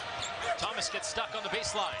 Thomas gets stuck on the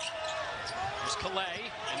baseline. There's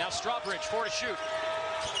Calais, and now Strawbridge, 4 to shoot.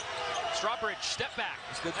 Strawbridge, step back.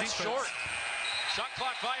 That's short. Shot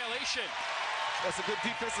clock violation. That's a good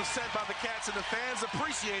defensive set by the Cats, and the fans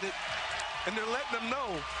appreciate it, and they're letting them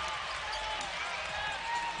know.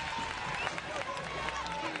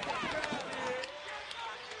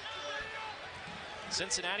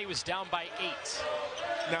 Cincinnati was down by 8.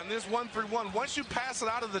 Now in this 1-3-1, once you pass it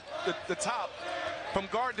out of the top from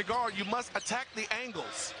guard to guard, you must attack the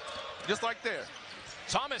angles, just like there.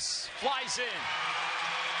 Thomas flies in.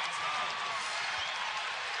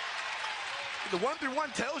 The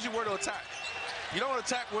 1-3-1 tells you where to attack. You don't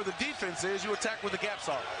attack where the defense is, you attack where the gaps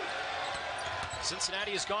are.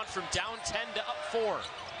 Cincinnati has gone from down 10 to up 4,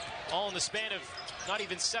 all in the span of not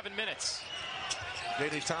even 7 minutes.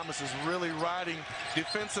 J.D. Thomas is really riding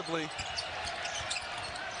defensively.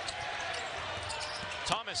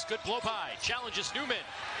 Thomas, good blow by, challenges Newman.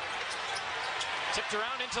 Tipped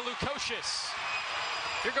around into Lukosius.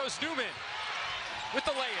 Here goes Newman with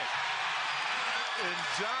the lay-in. And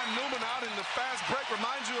John Newman out in the fast break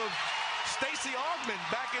reminds you of Stacey Augmon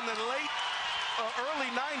back in the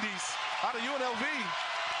early 90s out of UNLV.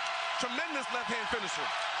 Tremendous left-hand finisher.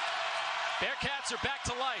 Bearcats are back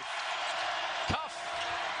to life. Cuff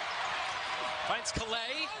finds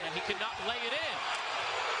Calais, and he could not lay it in.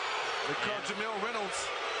 They call Jamil Reynolds.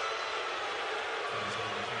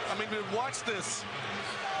 I mean, watch this.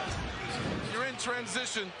 You're in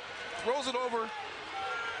transition, throws it over.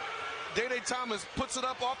 Day Thomas puts it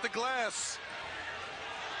up off the glass.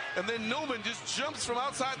 And then Newman just jumps from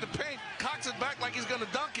outside the paint, cocks it back like he's going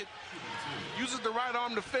to dunk it. Uses the right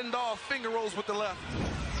arm to fend off, finger rolls with the left.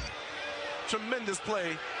 Tremendous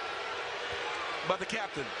play by the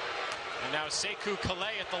captain. And now Sekou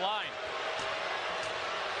Calais at the line.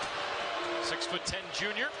 6'10"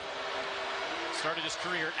 junior. Started his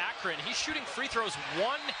career at Akron. He's shooting free throws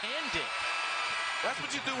one-handed. That's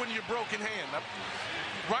what you do when you're broken hand.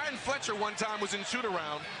 Ryan Fletcher one time was in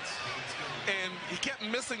shoot-around, and he kept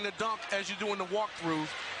missing the dunk as you're doing the walkthroughs.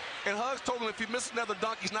 And Huggs told him if he missed another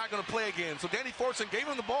dunk, he's not going to play again. So Danny Fortson gave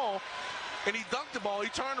him the ball, and he dunked the ball. He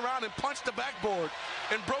turned around and punched the backboard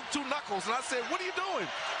and broke 2 knuckles. And I said, what are you doing?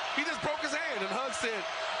 He just broke his hand. And Huggs said,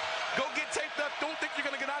 go get taped up. Don't think you're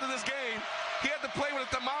going to get out of this game. He had to play with a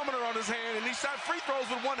thermometer on his hand, and he shot free throws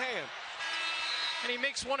with one hand. And he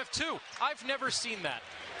makes 1 of 2. I've never seen that.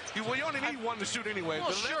 Well, you only need one to shoot anyway.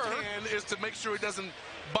 Well, the left hand is to make sure he doesn't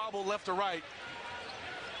bobble left or right.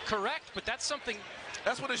 Correct, but that's something.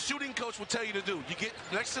 That's what a shooting coach will tell you to do. You get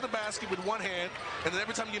next to the basket with one hand, and then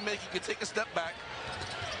every time you make it, you can take a step back.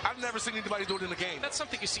 I've never seen anybody do it in the game. That's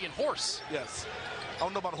something you see in horse. Yes. I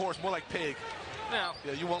don't know about horse, more like pig. No.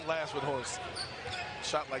 Yeah, you won't last with horse.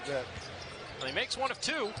 Shot like that. Well, he makes 1 of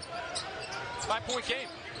 2. 5-point game.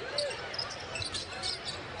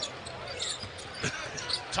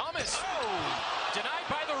 Thomas, denied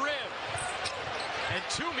by the rim. And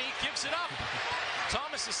Toomey gives it up.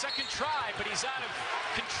 Thomas' second try, but he's out of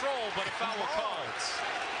control, but a foul called.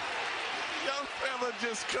 Young fella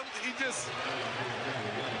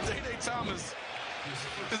Day Thomas.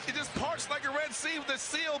 It just parched like a Red Sea with a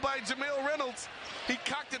seal by Jamil Reynolds. He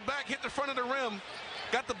cocked it back, hit the front of the rim,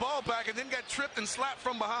 got the ball back, and then got tripped and slapped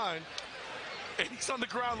from behind. And he's on the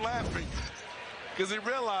ground laughing because he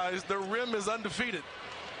realized the rim is undefeated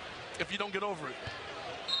if you don't get over it.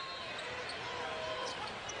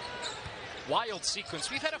 Wild sequence.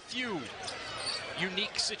 We've had a few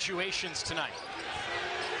unique situations tonight.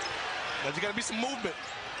 There's got to be some movement.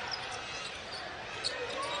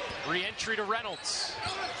 Re-entry to Reynolds.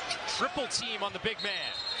 Triple team on the big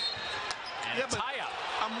man. And a tie-up.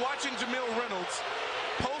 I'm watching Jamil Reynolds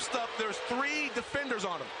post up. There's 3 defenders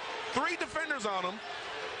on him. 3 defenders on him,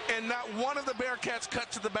 and not one of the Bearcats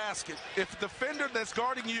cut to the basket. If the defender that's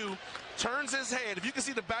guarding you turns his head, if you can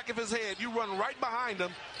see the back of his head, you run right behind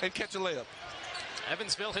him and catch a layup.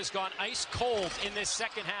 Evansville has gone ice cold in this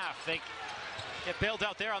second half. They get bailed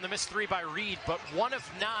out there on the missed 3 by Reed, but 1 of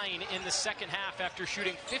 9 in the second half after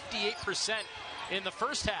shooting 58% in the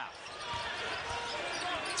first half.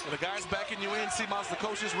 And the guys backing you in, Cimas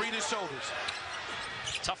Lukosius, read his shoulders.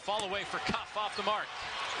 Tough fall away for Cuff off the mark.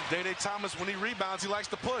 Day Thomas, when he rebounds, he likes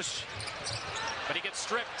to push. But he gets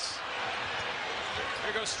stripped.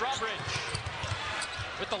 Here goes Strawbridge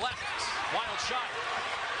with the left. Wild shot.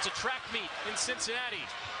 It's a track meet in Cincinnati.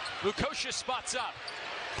 Lukosius spots up.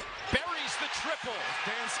 Buries the triple.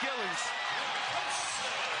 Dan Skillings.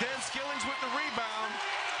 Dan Skillings with the rebound.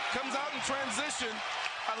 Comes out in transition.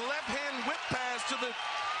 A left-hand whip pass to the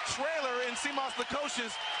trailer in Cimas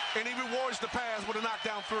Lukosius, and he rewards the pass with a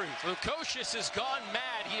knockdown 3. Lukosius has gone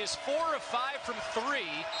mad. He is 4 of 5 from 3,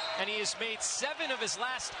 and he has made 7 of his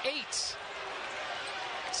last 8.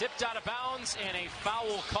 Tipped out of bounds, and a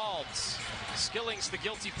foul called. Skillings, the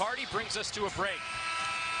guilty party, brings us to a break.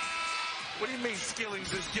 What do you mean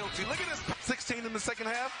Skillings is guilty? Look at this. 16 in the second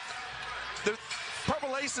half. The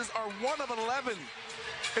Purple Aces are 1 of 11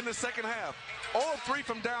 in the second half. All 3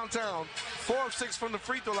 from downtown, 4 of 6 from the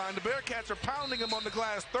free throw line. The Bearcats are pounding them on the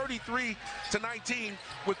glass 33-19,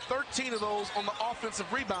 with 13 of those on the offensive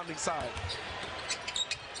rebounding side.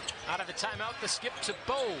 Out of the timeout, the skip to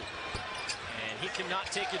Bo. And he cannot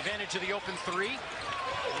take advantage of the open 3.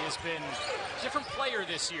 He has been a different player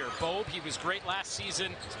this year. Bobe, he was great last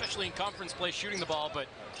season, especially in conference play shooting the ball, but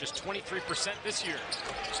just 23% this year.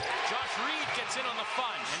 Josh Reed gets in on the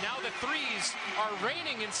fun, and now the 3s are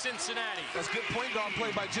raining in Cincinnati. That's good point guard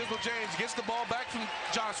play by Jizzle James. Gets the ball back from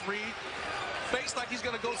Josh Reed. fakes like he's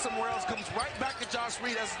going to go somewhere else, comes right back to Josh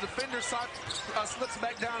Reed as the defender slips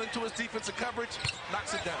back down into his defensive coverage,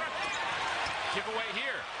 knocks it down. Giveaway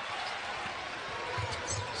here.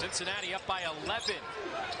 Cincinnati up by 11.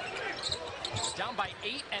 Down by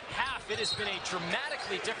 8 at half. It has been a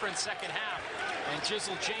dramatically different second half. And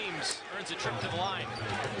Jizzle James earns a trip to the line.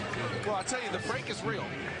 Well, I tell you, the break is real.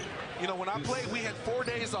 You know, when I played, we had 4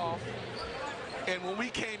 days off. And when we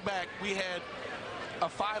came back, we had a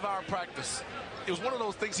 5-hour practice. It was one of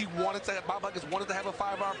those things he wanted to have. Bob Huggins wanted to have a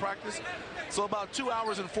 5-hour practice. So about 2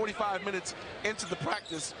 hours and 45 minutes into the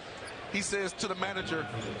practice, he says to the manager,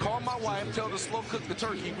 call my wife, tell her to slow cook the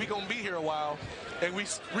turkey. We're going to be here a while. And we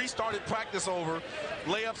restarted practice over.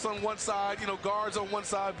 Layups on one side, you know, guards on one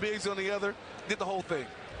side, bigs on the other. Did the whole thing.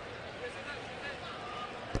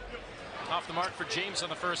 Off the mark for James on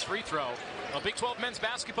the first free throw. Well, Big 12 men's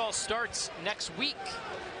basketball starts next week.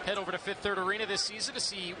 Head over to Fifth Third Arena this season to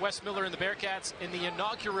see Wes Miller and the Bearcats in the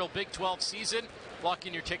inaugural Big 12 season. Lock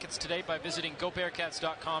in your tickets today by visiting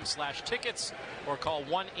gobearcats.com/tickets or call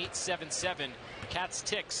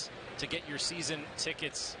 1-877-CATS-TICKS to get your season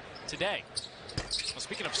tickets today. Well,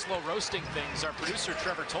 speaking of slow roasting things, our producer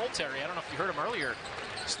Trevor told Terry, I don't know if you heard him earlier,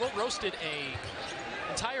 slow roasted a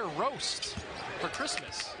entire roast for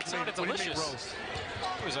Christmas. It sounded delicious. What do you mean roast?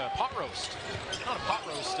 It was a pot roast. Not a pot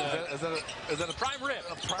roast. Is that a prime rib?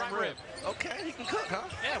 A prime rib. Okay, he can cook, huh?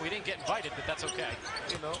 Yeah, we didn't get invited, but that's okay.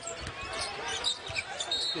 You know,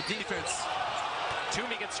 the defense.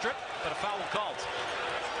 Toomey gets stripped, but a foul called.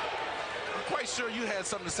 I'm quite sure you had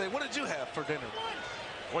something to say. What did you have for dinner?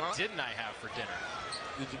 What didn't I have for dinner?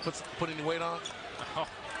 Did you put any weight on? Oh,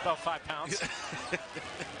 about 5 pounds.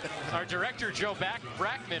 Our director, Joe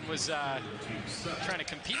Brackman, was trying to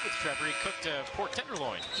compete with Trevor. He cooked pork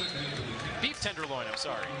tenderloin. Beef tenderloin, I'm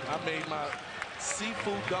sorry. I made my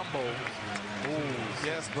seafood gumbo. Ooh,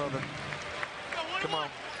 yes, brother. Come on.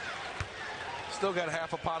 Still got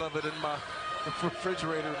half a pot of it in my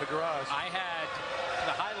refrigerator in the garage. I had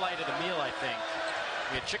the highlight of the meal, I think.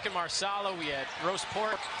 We had chicken marsala, we had roast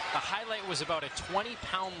pork. The highlight was about a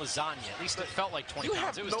 20-pound lasagna. At least it felt like 20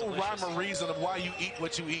 pounds. It was no delicious. rhyme or reason of why you eat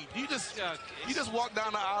what you eat. You just walk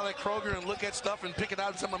down the aisle at Kroger and look at stuff and pick it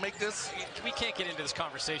out and say, I'm gonna make this. We can't get into this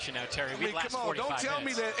conversation now, Terry. I mean, last come on, 45 don't tell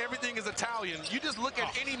minutes. me that everything is Italian. You just look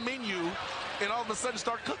at any menu and all of a sudden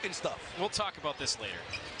start cooking stuff. We'll talk about this later.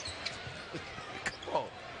 Come on.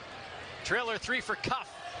 Trailer 3 for Cuff.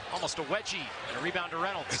 Almost a wedgie and a rebound to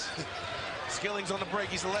Reynolds. Skilling's on the break.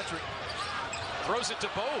 He's electric. Throws it to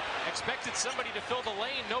Bo. Expected somebody to fill the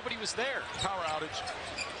lane. Nobody was there. Power outage.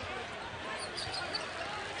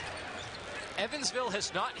 Evansville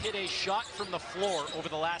has not hit a shot from the floor over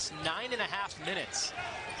the last 9.5 minutes.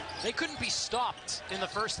 They couldn't be stopped in the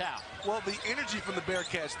first half. Well, the energy from the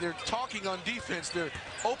Bearcats, they're talking on defense. They're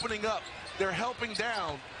opening up. They're helping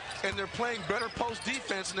down. And they're playing better post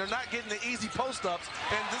defense, and they're not getting the easy post-ups.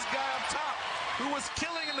 And this guy up top, who was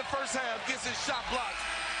killing in the first half, gets his shot blocked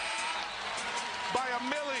by a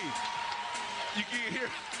Millie. You can hear,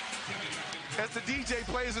 as the DJ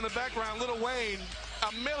plays in the background, Lil Wayne,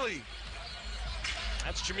 a Millie.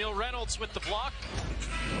 That's Jamil Reynolds with the block.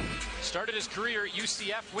 Started his career at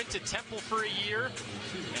UCF, went to Temple for a year,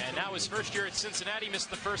 and now his first year at Cincinnati,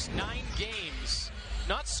 missed the first 9 games.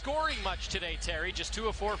 Not scoring much today, Terry. Just 2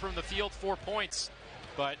 of 4 from the field, 4 points.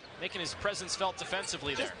 But making his presence felt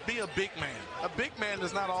defensively there. Just be a big man. A big man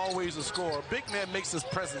is not always a scorer. A big man makes his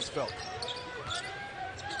presence felt.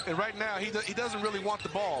 And right now, he doesn't really want the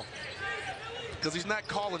ball because he's not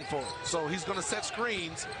calling for it. So he's going to set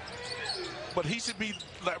screens, but he should be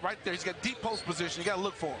like right there. He's got deep post position. You got to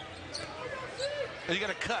look for him. And you got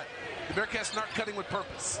to cut. The Bearcats not cutting with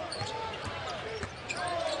purpose.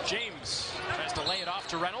 James tries to lay it off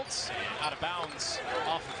to Reynolds. Out of bounds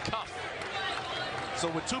off of Cuff. So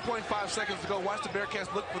with 2.5 seconds to go, watch the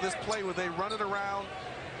Bearcats look for this play where they run it around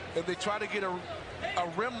and they try to get a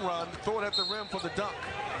rim run, throw it at the rim for the dunk.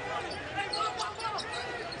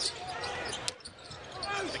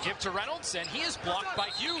 The give to Reynolds, and he is blocked by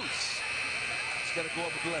Hughes. He's got to go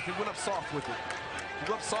up with the left. He went up soft with it.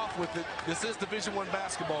 He went up soft with it. This is Division I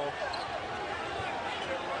basketball.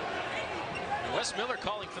 Wes Miller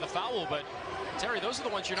calling for the foul, but Terry, those are the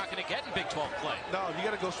ones you're not going to get in Big 12 play. No, you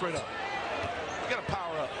got to go straight up. You got to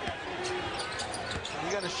power up.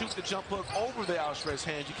 You got to shoot the jump hook over the outstretched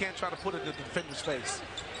hands. You can't try to put it in the defender's face.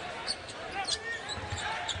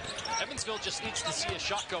 Evansville just needs to see a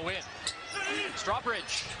shot go in.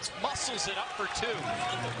 Strawbridge muscles it up for 2.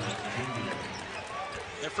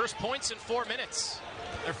 Their first points in 4 minutes.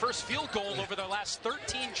 Their first field goal over their last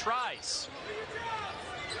 13 tries.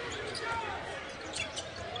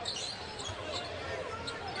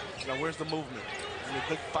 Now where's the movement?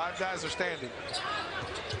 The 5 guys are standing.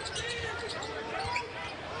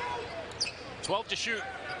 12 to shoot.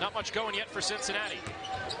 Not much going yet for Cincinnati.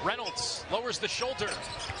 Reynolds lowers the shoulder.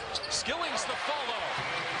 Skilling's the follow.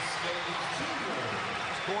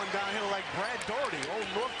 Going downhill like Brad Doherty, old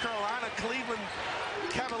North Carolina, Cleveland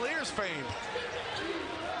Cavaliers fame.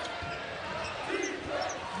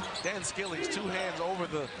 Dan Skilling's 2 hands over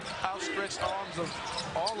the outstretched arms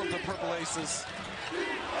of all of the Purple Aces.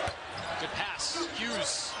 Good pass.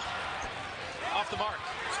 Hughes off the mark.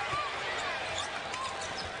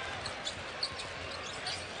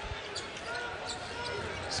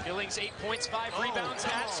 Skilling's 8 points, 5 rebounds,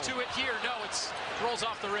 adds to it here. No, it's rolls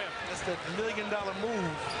off the rim. That's that $1 million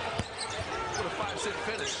move for the 5-cent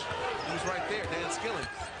finish. He was right there, Dan Skilling.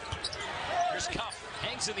 Here's Cuff,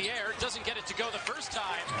 hangs in the air, doesn't get it to go the first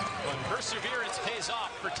time, but perseverance pays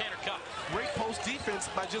off for Tanner Cuff. Great post defense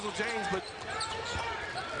by Jizzle James, but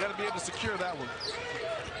you got to be able to secure that one.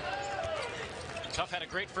 Cuff had a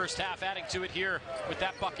great first half, adding to it here with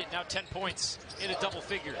that bucket. Now 10 points into double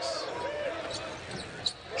figures.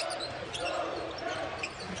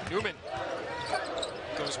 Newman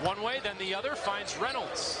goes one way, then the other, finds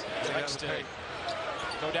Reynolds. Likes to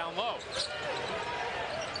go down low.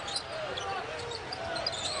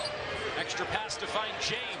 Extra pass to find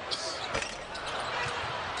James.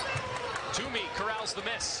 Toomey corrals the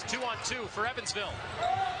miss. 2-on-2 for Evansville.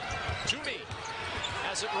 Toomey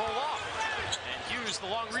has it roll off. And Hughes the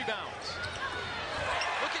long rebound.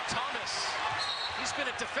 Look at Thomas. He's been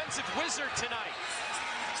a defensive wizard tonight.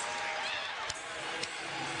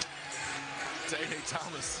 Day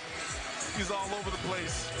Thomas. He's all over the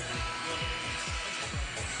place.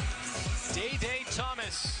 Day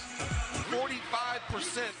Thomas.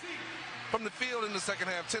 45% from the field in the second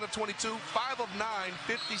half. 10 of 22, 5 of 9,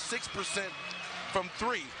 56% from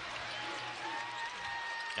 3.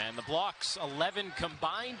 And the blocks, 11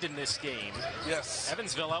 combined in this game. Yes.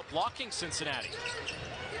 Evansville out blocking Cincinnati.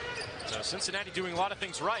 So Cincinnati doing a lot of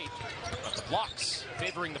things right, but the blocks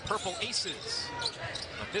favoring the Purple Aces.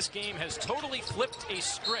 But this game has totally flipped a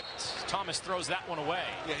script. Thomas throws that one away.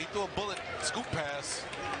 Yeah, he threw a bullet scoop pass.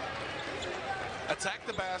 Attack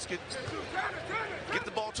the basket, get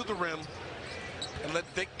the ball to the rim, and let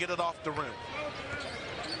Vic get it off the rim.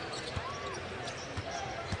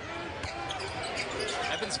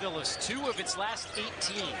 Evansville is 2 of its last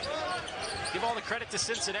 18. Give all the credit to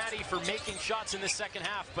Cincinnati for making shots in the second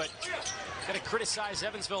half, but got to criticize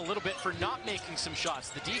Evansville a little bit for not making some shots.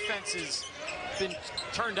 The defense has been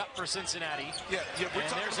turned up for Cincinnati. Yeah, we're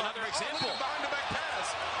and there's another example. Behind the back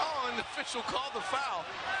pass. Oh, and the official called the foul.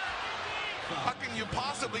 How can you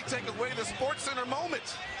possibly take away the Sports Center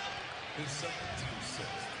moment?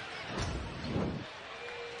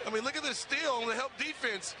 I mean, look at this steal on the help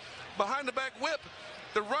defense. Behind the back whip.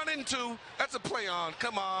 The run into, that's a play on.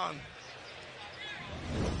 Come on.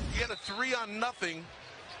 You had a 3-on-0,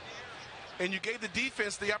 and you gave the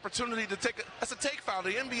defense the opportunity to take that's a take foul.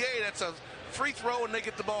 The NBA, that's a free throw, and they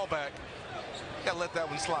get the ball back. Gotta let that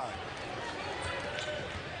one slide.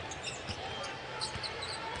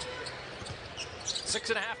 Six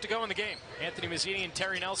and a half to go in the game. Anthony Mazzini and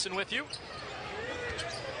Terry Nelson with you.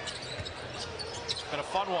 It's been a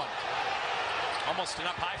fun one. Almost an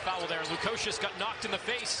up-high foul there. Lukosius got knocked in the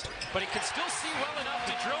face, but he can still see well enough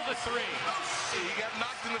to drill the 3. He got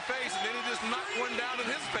knocked in the face, and then he just knocked one down in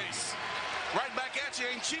his face. Right back at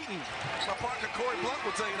you, ain't cheating. My partner Corey Blunt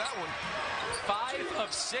will tell you that one. 5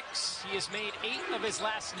 of 6. He has made 8 of his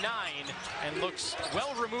last 9 and looks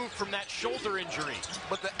well removed from that shoulder injury.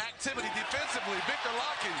 But the activity defensively, Victor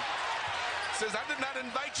Larkin says, I did not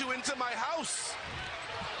invite you into my house.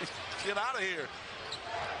 Get out of here.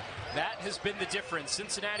 That has been the difference.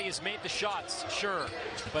 Cincinnati has made the shots, sure,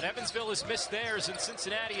 but Evansville has missed theirs, and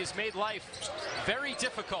Cincinnati has made life very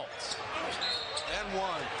difficult. And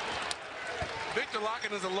one. Victor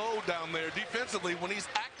Larkin is a load down there defensively. When he's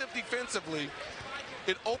active defensively,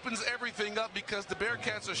 it opens everything up because the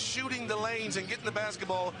Bearcats are shooting the lanes and getting the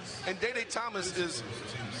basketball, and Day Thomas is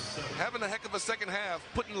having a heck of a second half,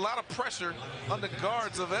 putting a lot of pressure on the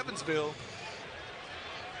guards of Evansville.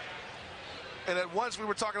 And at once we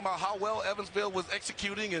were talking about how well Evansville was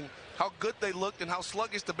executing and how good they looked and how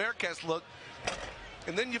sluggish the Bearcats looked.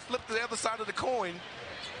 And then you flip to the other side of the coin.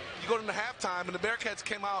 You go into halftime and the Bearcats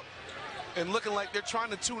came out and looking like they're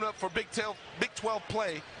trying to tune up for Big 12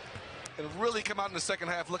 play and really come out in the second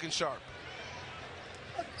half looking sharp.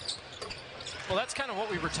 Well, that's kind of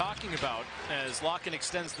what we were talking about as Larkin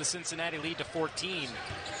extends the Cincinnati lead to 14.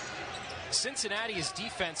 Cincinnati's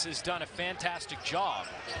defense has done a fantastic job.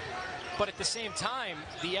 But at the same time,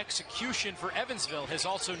 the execution for Evansville has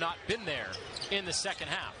also not been there in the second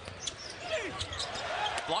half.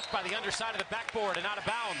 Blocked by the underside of the backboard and out of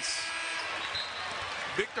bounds.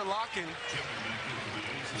 Victor Larkin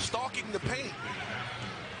stalking the paint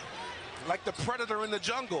like the predator in the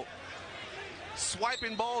jungle,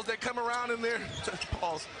 swiping balls that come around in there.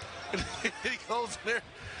 Balls. And he goes in there,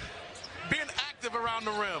 being active around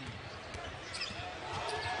the rim.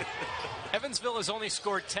 Evansville has only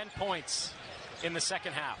scored 10 points in the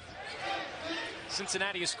second half.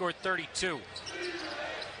 Cincinnati has scored 32.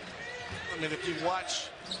 I mean, if you watch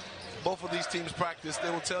both of these teams practice, they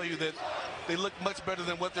will tell you that they look much better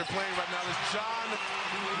than what they're playing right now. As John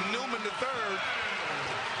Newman III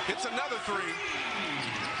hits another three.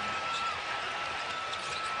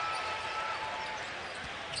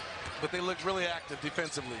 But they look really active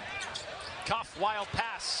defensively. Cuff, wild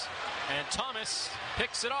pass, and Thomas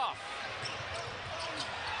picks it off.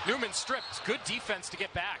 Newman stripped. Good defense to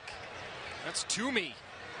get back. That's Toomey.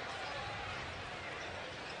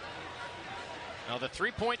 Now the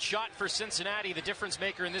three-point shot for Cincinnati, the difference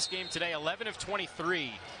maker in this game today, 11 of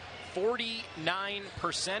 23, 49%,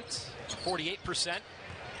 48%.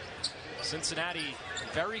 Cincinnati,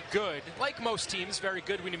 very good. Like most teams, very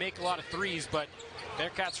good when you make a lot of threes, but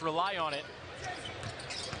Bearcats rely on it.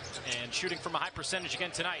 And shooting from a high percentage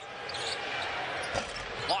again tonight.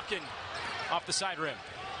 Larkin off the side rim.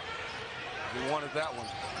 We wanted that one.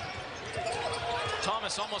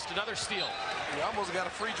 Thomas, almost another steal. He almost got a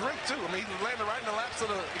free drink, too. I mean, he landed right in the laps of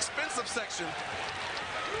the expensive section.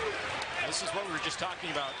 This is what we were just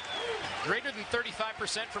talking about. Greater than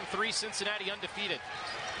 35% from three, Cincinnati undefeated.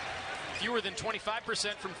 Fewer than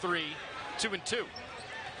 25% from three, 2-2.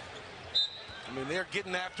 I mean, they're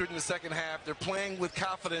getting after it in the second half. They're playing with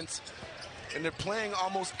confidence, and they're playing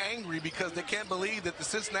almost angry because they can't believe that the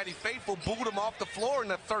Cincinnati faithful booed them off the floor in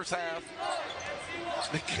the first half.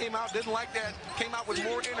 They came out, didn't like that, came out with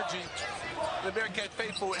more energy. The Bearcat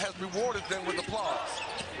faithful has rewarded them with applause.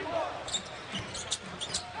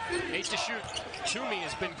 8 to shoot. Toomey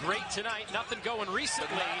has been great tonight. Nothing going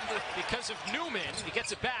recently because of Newman. He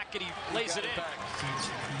gets it back and he lays it in.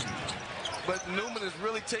 But Newman is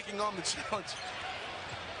really taking on the challenge.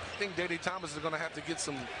 I think Day Thomas is going to have to get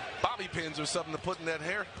some bobby pins or something to put in that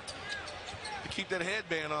hair to keep that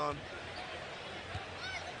headband on.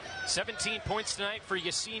 17 points tonight for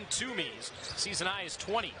Yassine Toomey. Season high is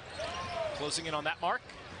 20. Closing in on that mark.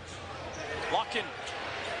 Larkin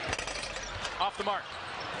off the mark.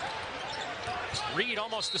 Reed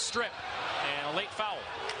almost the strip and a late foul.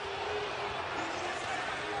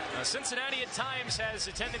 Cincinnati at times has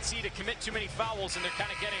a tendency to commit too many fouls, and they're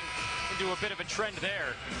kind of getting into a bit of a trend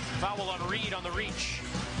there. Foul on Reed on the reach.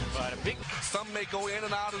 But a big... Some may go in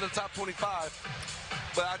and out of the top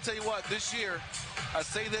 25. But I tell you what, this year, I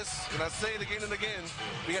say this and I say it again and again.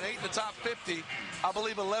 We got 8 in the top 50. I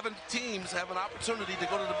believe 11 teams have an opportunity to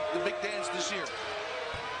go to the big dance this year.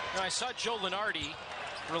 Now, I saw Joe Lenardi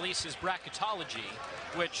release his bracketology,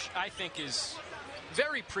 which I think is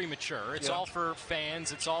very premature. It's all for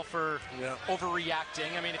fans. It's all for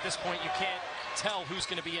overreacting. I mean, at this point, you can't tell who's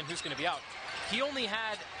going to be in, who's going to be out. He only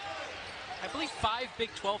had, I believe, 5 Big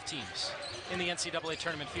 12 teams in the NCAA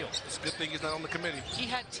tournament field. It's a good thing he's not on the committee. He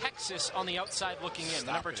had Texas on the outside looking in,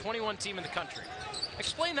 the number 21 team in the country.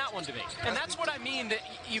 Explain that one to me. And that's what I mean, that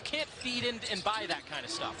you can't feed in and buy that kind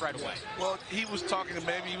of stuff right away. Well, he was talking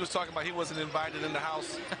about he wasn't invited in the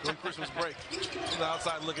house during Christmas break. From the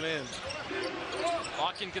outside looking in.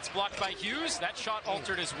 Larkin gets blocked by Hughes. That shot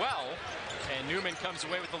altered as well. And Newman comes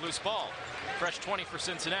away with the loose ball. Fresh 20 for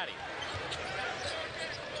Cincinnati.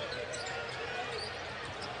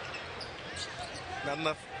 Not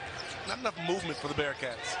enough movement for the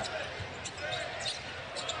Bearcats.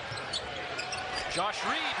 Josh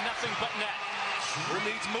Reed, nothing but net. Who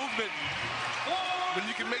needs movement? When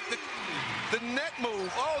you can make the net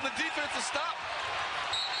move. Oh, the defense is stopped.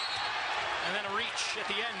 And then a reach at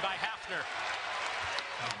the end by Hafner.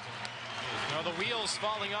 Now the wheels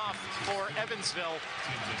falling off for Evansville,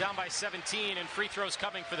 down by 17, and free throws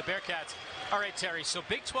coming for the Bearcats. All right, Terry, so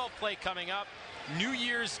Big 12 play coming up. New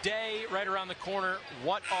Year's Day right around the corner.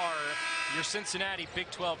 What are your Cincinnati Big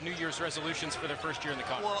 12 New Year's resolutions for their first year in the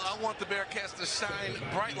conference? Well, I want the Bearcats to shine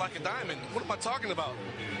bright like a diamond. What am I talking about?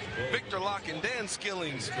 Victor Larkin, Dan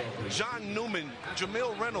Skillings, John Newman,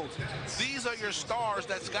 Jamil Reynolds. These are your stars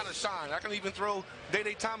that's got to shine. I can even throw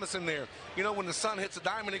Day Thomas in there. You know, when the sun hits a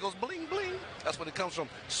diamond, it goes bling, bling. That's what it comes from.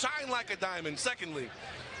 Shine like a diamond. Secondly,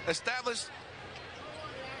 establish...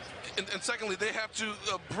 And secondly, they have to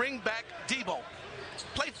bring back Debo.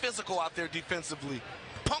 Play physical out there defensively.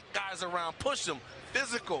 Pump guys around, push them,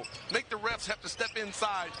 physical. Make the refs have to step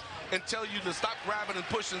inside and tell you to stop grabbing and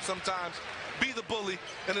pushing sometimes. be the bully.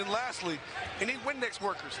 And then lastly, they need Windex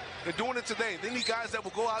workers. They're doing it today. They need guys that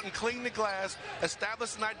will go out and clean the glass,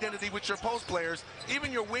 establish an identity with your post players,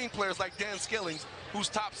 even your wing players like Dan Skillings, who's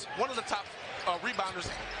one of the top rebounders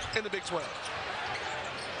in the Big 12.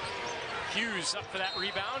 Hughes up for that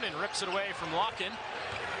rebound and rips it away from Locken.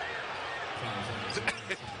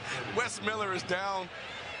 Wes Miller is down,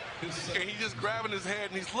 and he's just grabbing his head,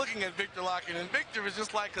 and he's looking at Victor Locken. And Victor is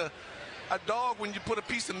just like a dog when you put a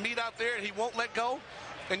piece of meat out there and he won't let go,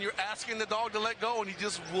 and you're asking the dog to let go, and he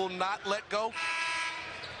just will not let go.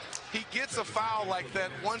 He gets a foul like that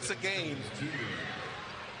once a game.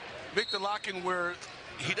 Victor Locken, where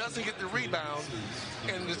he doesn't get the rebound,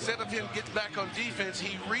 and instead of him getting back on defense,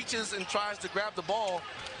 he reaches and tries to grab the ball,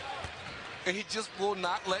 and he just will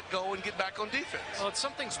not let go and get back on defense. Well, it's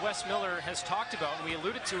something Wes Miller has talked about, and we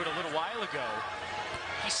alluded to it a little while ago.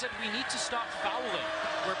 He said we need to stop fouling.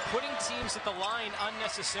 We're putting teams at the line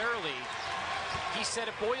unnecessarily. He said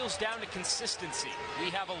it boils down to consistency.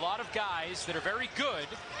 We have a lot of guys that are very good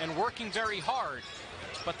and working very hard,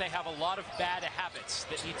 but they have a lot of bad habits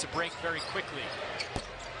that need to break very quickly.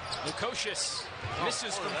 Lukosius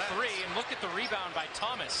misses from three, and look at the rebound by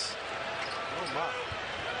Thomas. Oh, my.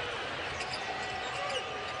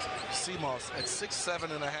 Seamoss at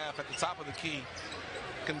 6'7.5" at the top of the key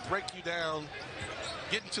can break you down,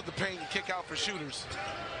 get into the paint, and kick out for shooters.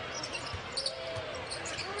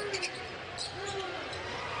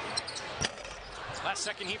 Last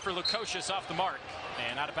second heat for Lukosius off the mark,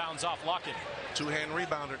 and out of bounds off Locken. Two-hand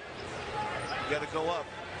rebounder. You got to go up.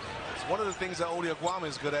 It's one of the things that Odi Aguama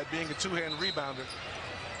is good at, being a two-hand rebounder.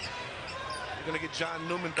 You're going to get John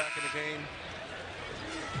Newman back in the game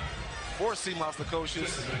for Seamoss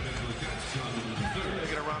Lukosius.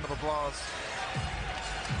 Get a round of applause.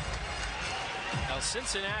 Now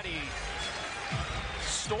Cincinnati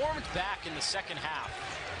stormed back in the second half.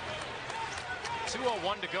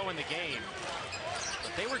 2:01 to go in the game,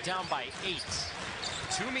 but they were down by 8.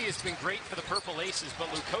 Toomey has been great for the Purple Aces, but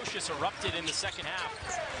Lukosius erupted in the second half.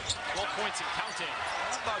 12 points and counting.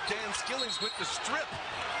 How about Dan Skillings with the strip?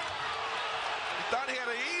 He thought he had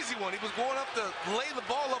an easy one. He was going up to lay the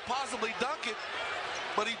ball up, possibly dunk it,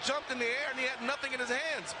 but he jumped in the air and he had nothing in his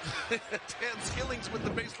hands. Dan Skillings with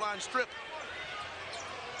the baseline strip.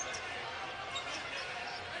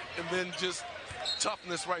 And then just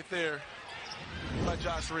toughness right there by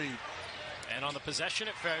Josh Reed. And on the possession,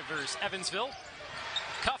 it favors Evansville.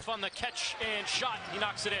 Cuff on the catch and shot. He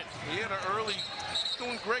knocks it in. He had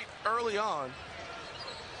doing great early on.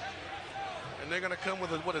 And they're going to come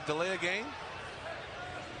with a delay of game?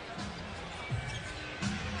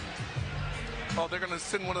 Oh, they're going to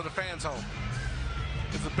send one of the fans home.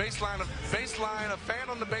 It's a baseline, a fan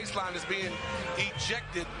on the baseline is being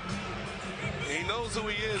ejected. He knows who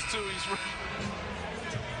he is, too.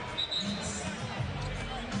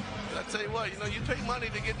 I tell you what, you pay money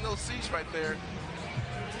to get in those seats right there.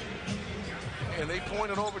 And they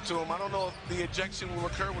pointed over to him. I don't know if the ejection will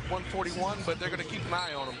occur with 141, but they're going to keep an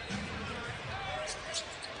eye on him.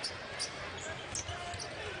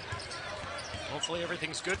 Hopefully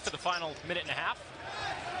everything's good for the final minute and a half.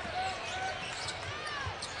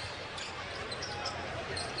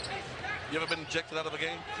 You ever been ejected out of a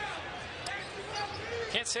game?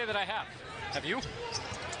 Can't say that I have. Have you?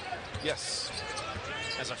 Yes.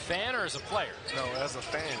 As a fan or as a player? No, as a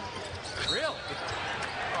fan. Really?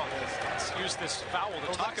 Oh, let's use this foul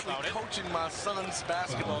to talk about it. I was coaching my son's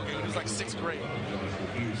basketball game. He was like 6th grade.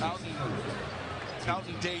 Out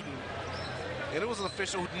in Dayton. And it was an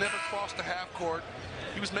official who'd never crossed the half court.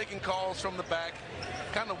 He was making calls from the back,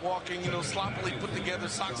 kind of walking, sloppily put together,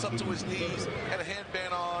 socks up to his knees, had a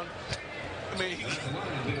headband on. I mean,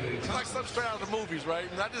 he's like something straight out of the movies, right?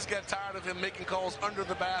 And I just got tired of him making calls under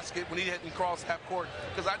the basket when he hadn't crossed half court,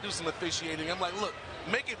 because I do some officiating. I'm like, look,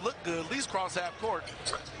 make it look good, at least cross half court.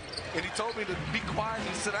 And he told me to be quiet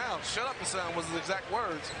and sit down. Shut up and sit down was his exact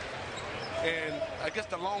words. And I guess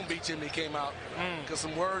the Long Beach in me came out, because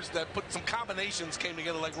some words that put some combinations came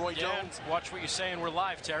together, like Roy Jones. Watch what you're saying. We're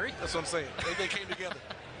live, Terry. That's what I'm saying. They came together.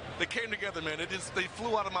 They came together, man. They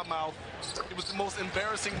flew out of my mouth. It was the most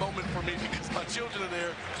embarrassing moment for me, because my children are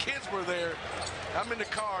there, kids were there. I'm in the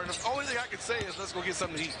car, and the only thing I can say is, let's go get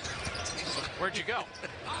something to eat. Where'd you go?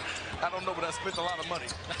 I don't know, but I spent a lot of money.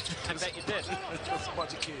 I bet you did. Just a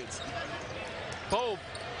bunch of kids. Bobe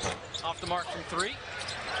off the mark from 3.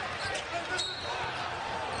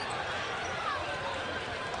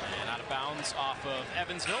 And out of bounds off of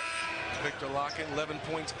Evansville. Victor Locken, 11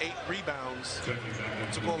 points, 8 rebounds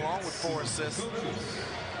to go along with 4 assists.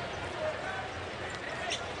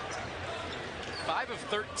 5 of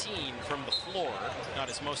 13 from the floor. Not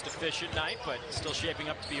his most efficient night, but still shaping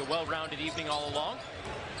up to be a well-rounded evening all along.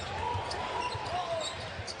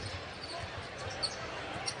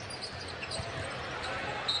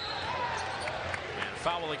 And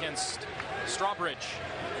foul against Strawbridge.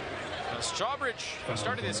 Strawbridge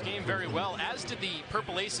started this game very well, as did the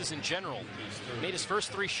Purple Aces in general. Made his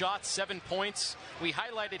first 3 shots, 7 points. We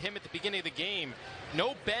highlighted him at the beginning of the game.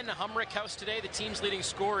 No Ben Humrickhouse today, the team's leading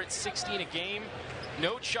scorer at 16 a game.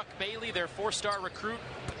 No Chuck Bailey, their 4-star recruit,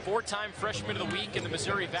 4-time freshman of the week in the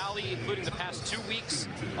Missouri Valley, including the past 2 weeks.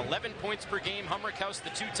 11 points per game. Humrickhouse,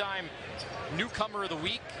 the 2-time newcomer of the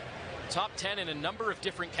week. Top 10 in a number of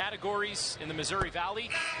different categories in the Missouri Valley.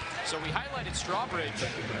 So we highlighted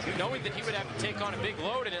Strawbridge, knowing that he would have to take on a big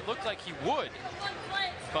load, and it looked like he would.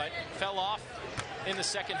 But fell off in the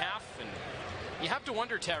second half. And you have to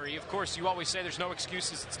wonder, Terry, of course, you always say there's no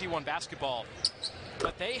excuses, it's D1 basketball.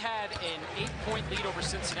 But they had an 8-point lead over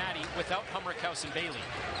Cincinnati without Humrickhouse and Bailey.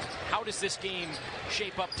 How does this game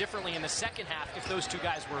shape up differently in the second half if those 2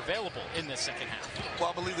 guys were available in the second half? Well,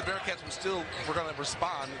 I believe the Bearcats were going to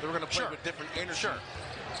respond. They were going to play with different energy. Sure.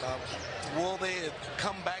 Will they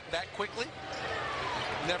come back that quickly?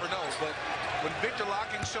 Never know. But when Victor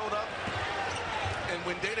Locking showed up and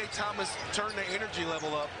when Day-Day Thomas turned their energy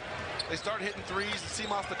level up, they started hitting threes. It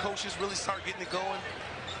seemed off the coaches really start getting it going.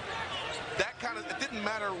 That it didn't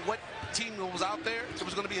matter what team was out there, it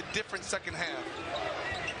was going to be a different second half.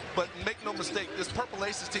 But make no mistake, this Purple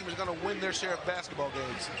Aces team is going to win their share of basketball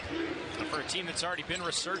games. For a team that's already been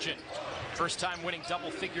resurgent, first time winning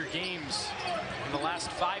double-figure games in the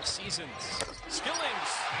last 5 seasons.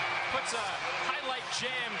 Skillings puts a highlight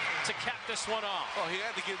jam to cap this one off. Oh, he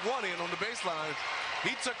had to get one in on the baseline.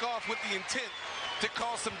 He took off with the intent to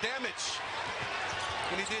cause some damage,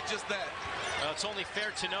 and he did just that. It's only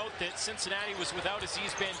fair to note that Cincinnati was without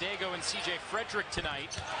Aziz Bandego and C.J. Frederick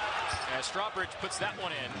tonight, as Strawbridge puts that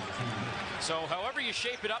one in. So however you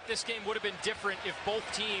shape it up, this game would have been different if both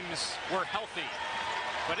teams were healthy.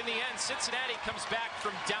 But in the end, Cincinnati comes back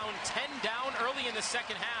from down 10 down early in the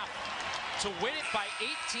second half to win it by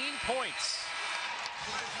 18 points.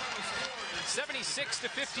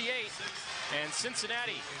 76-58, and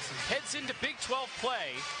Cincinnati heads into Big 12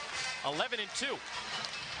 play 11-2.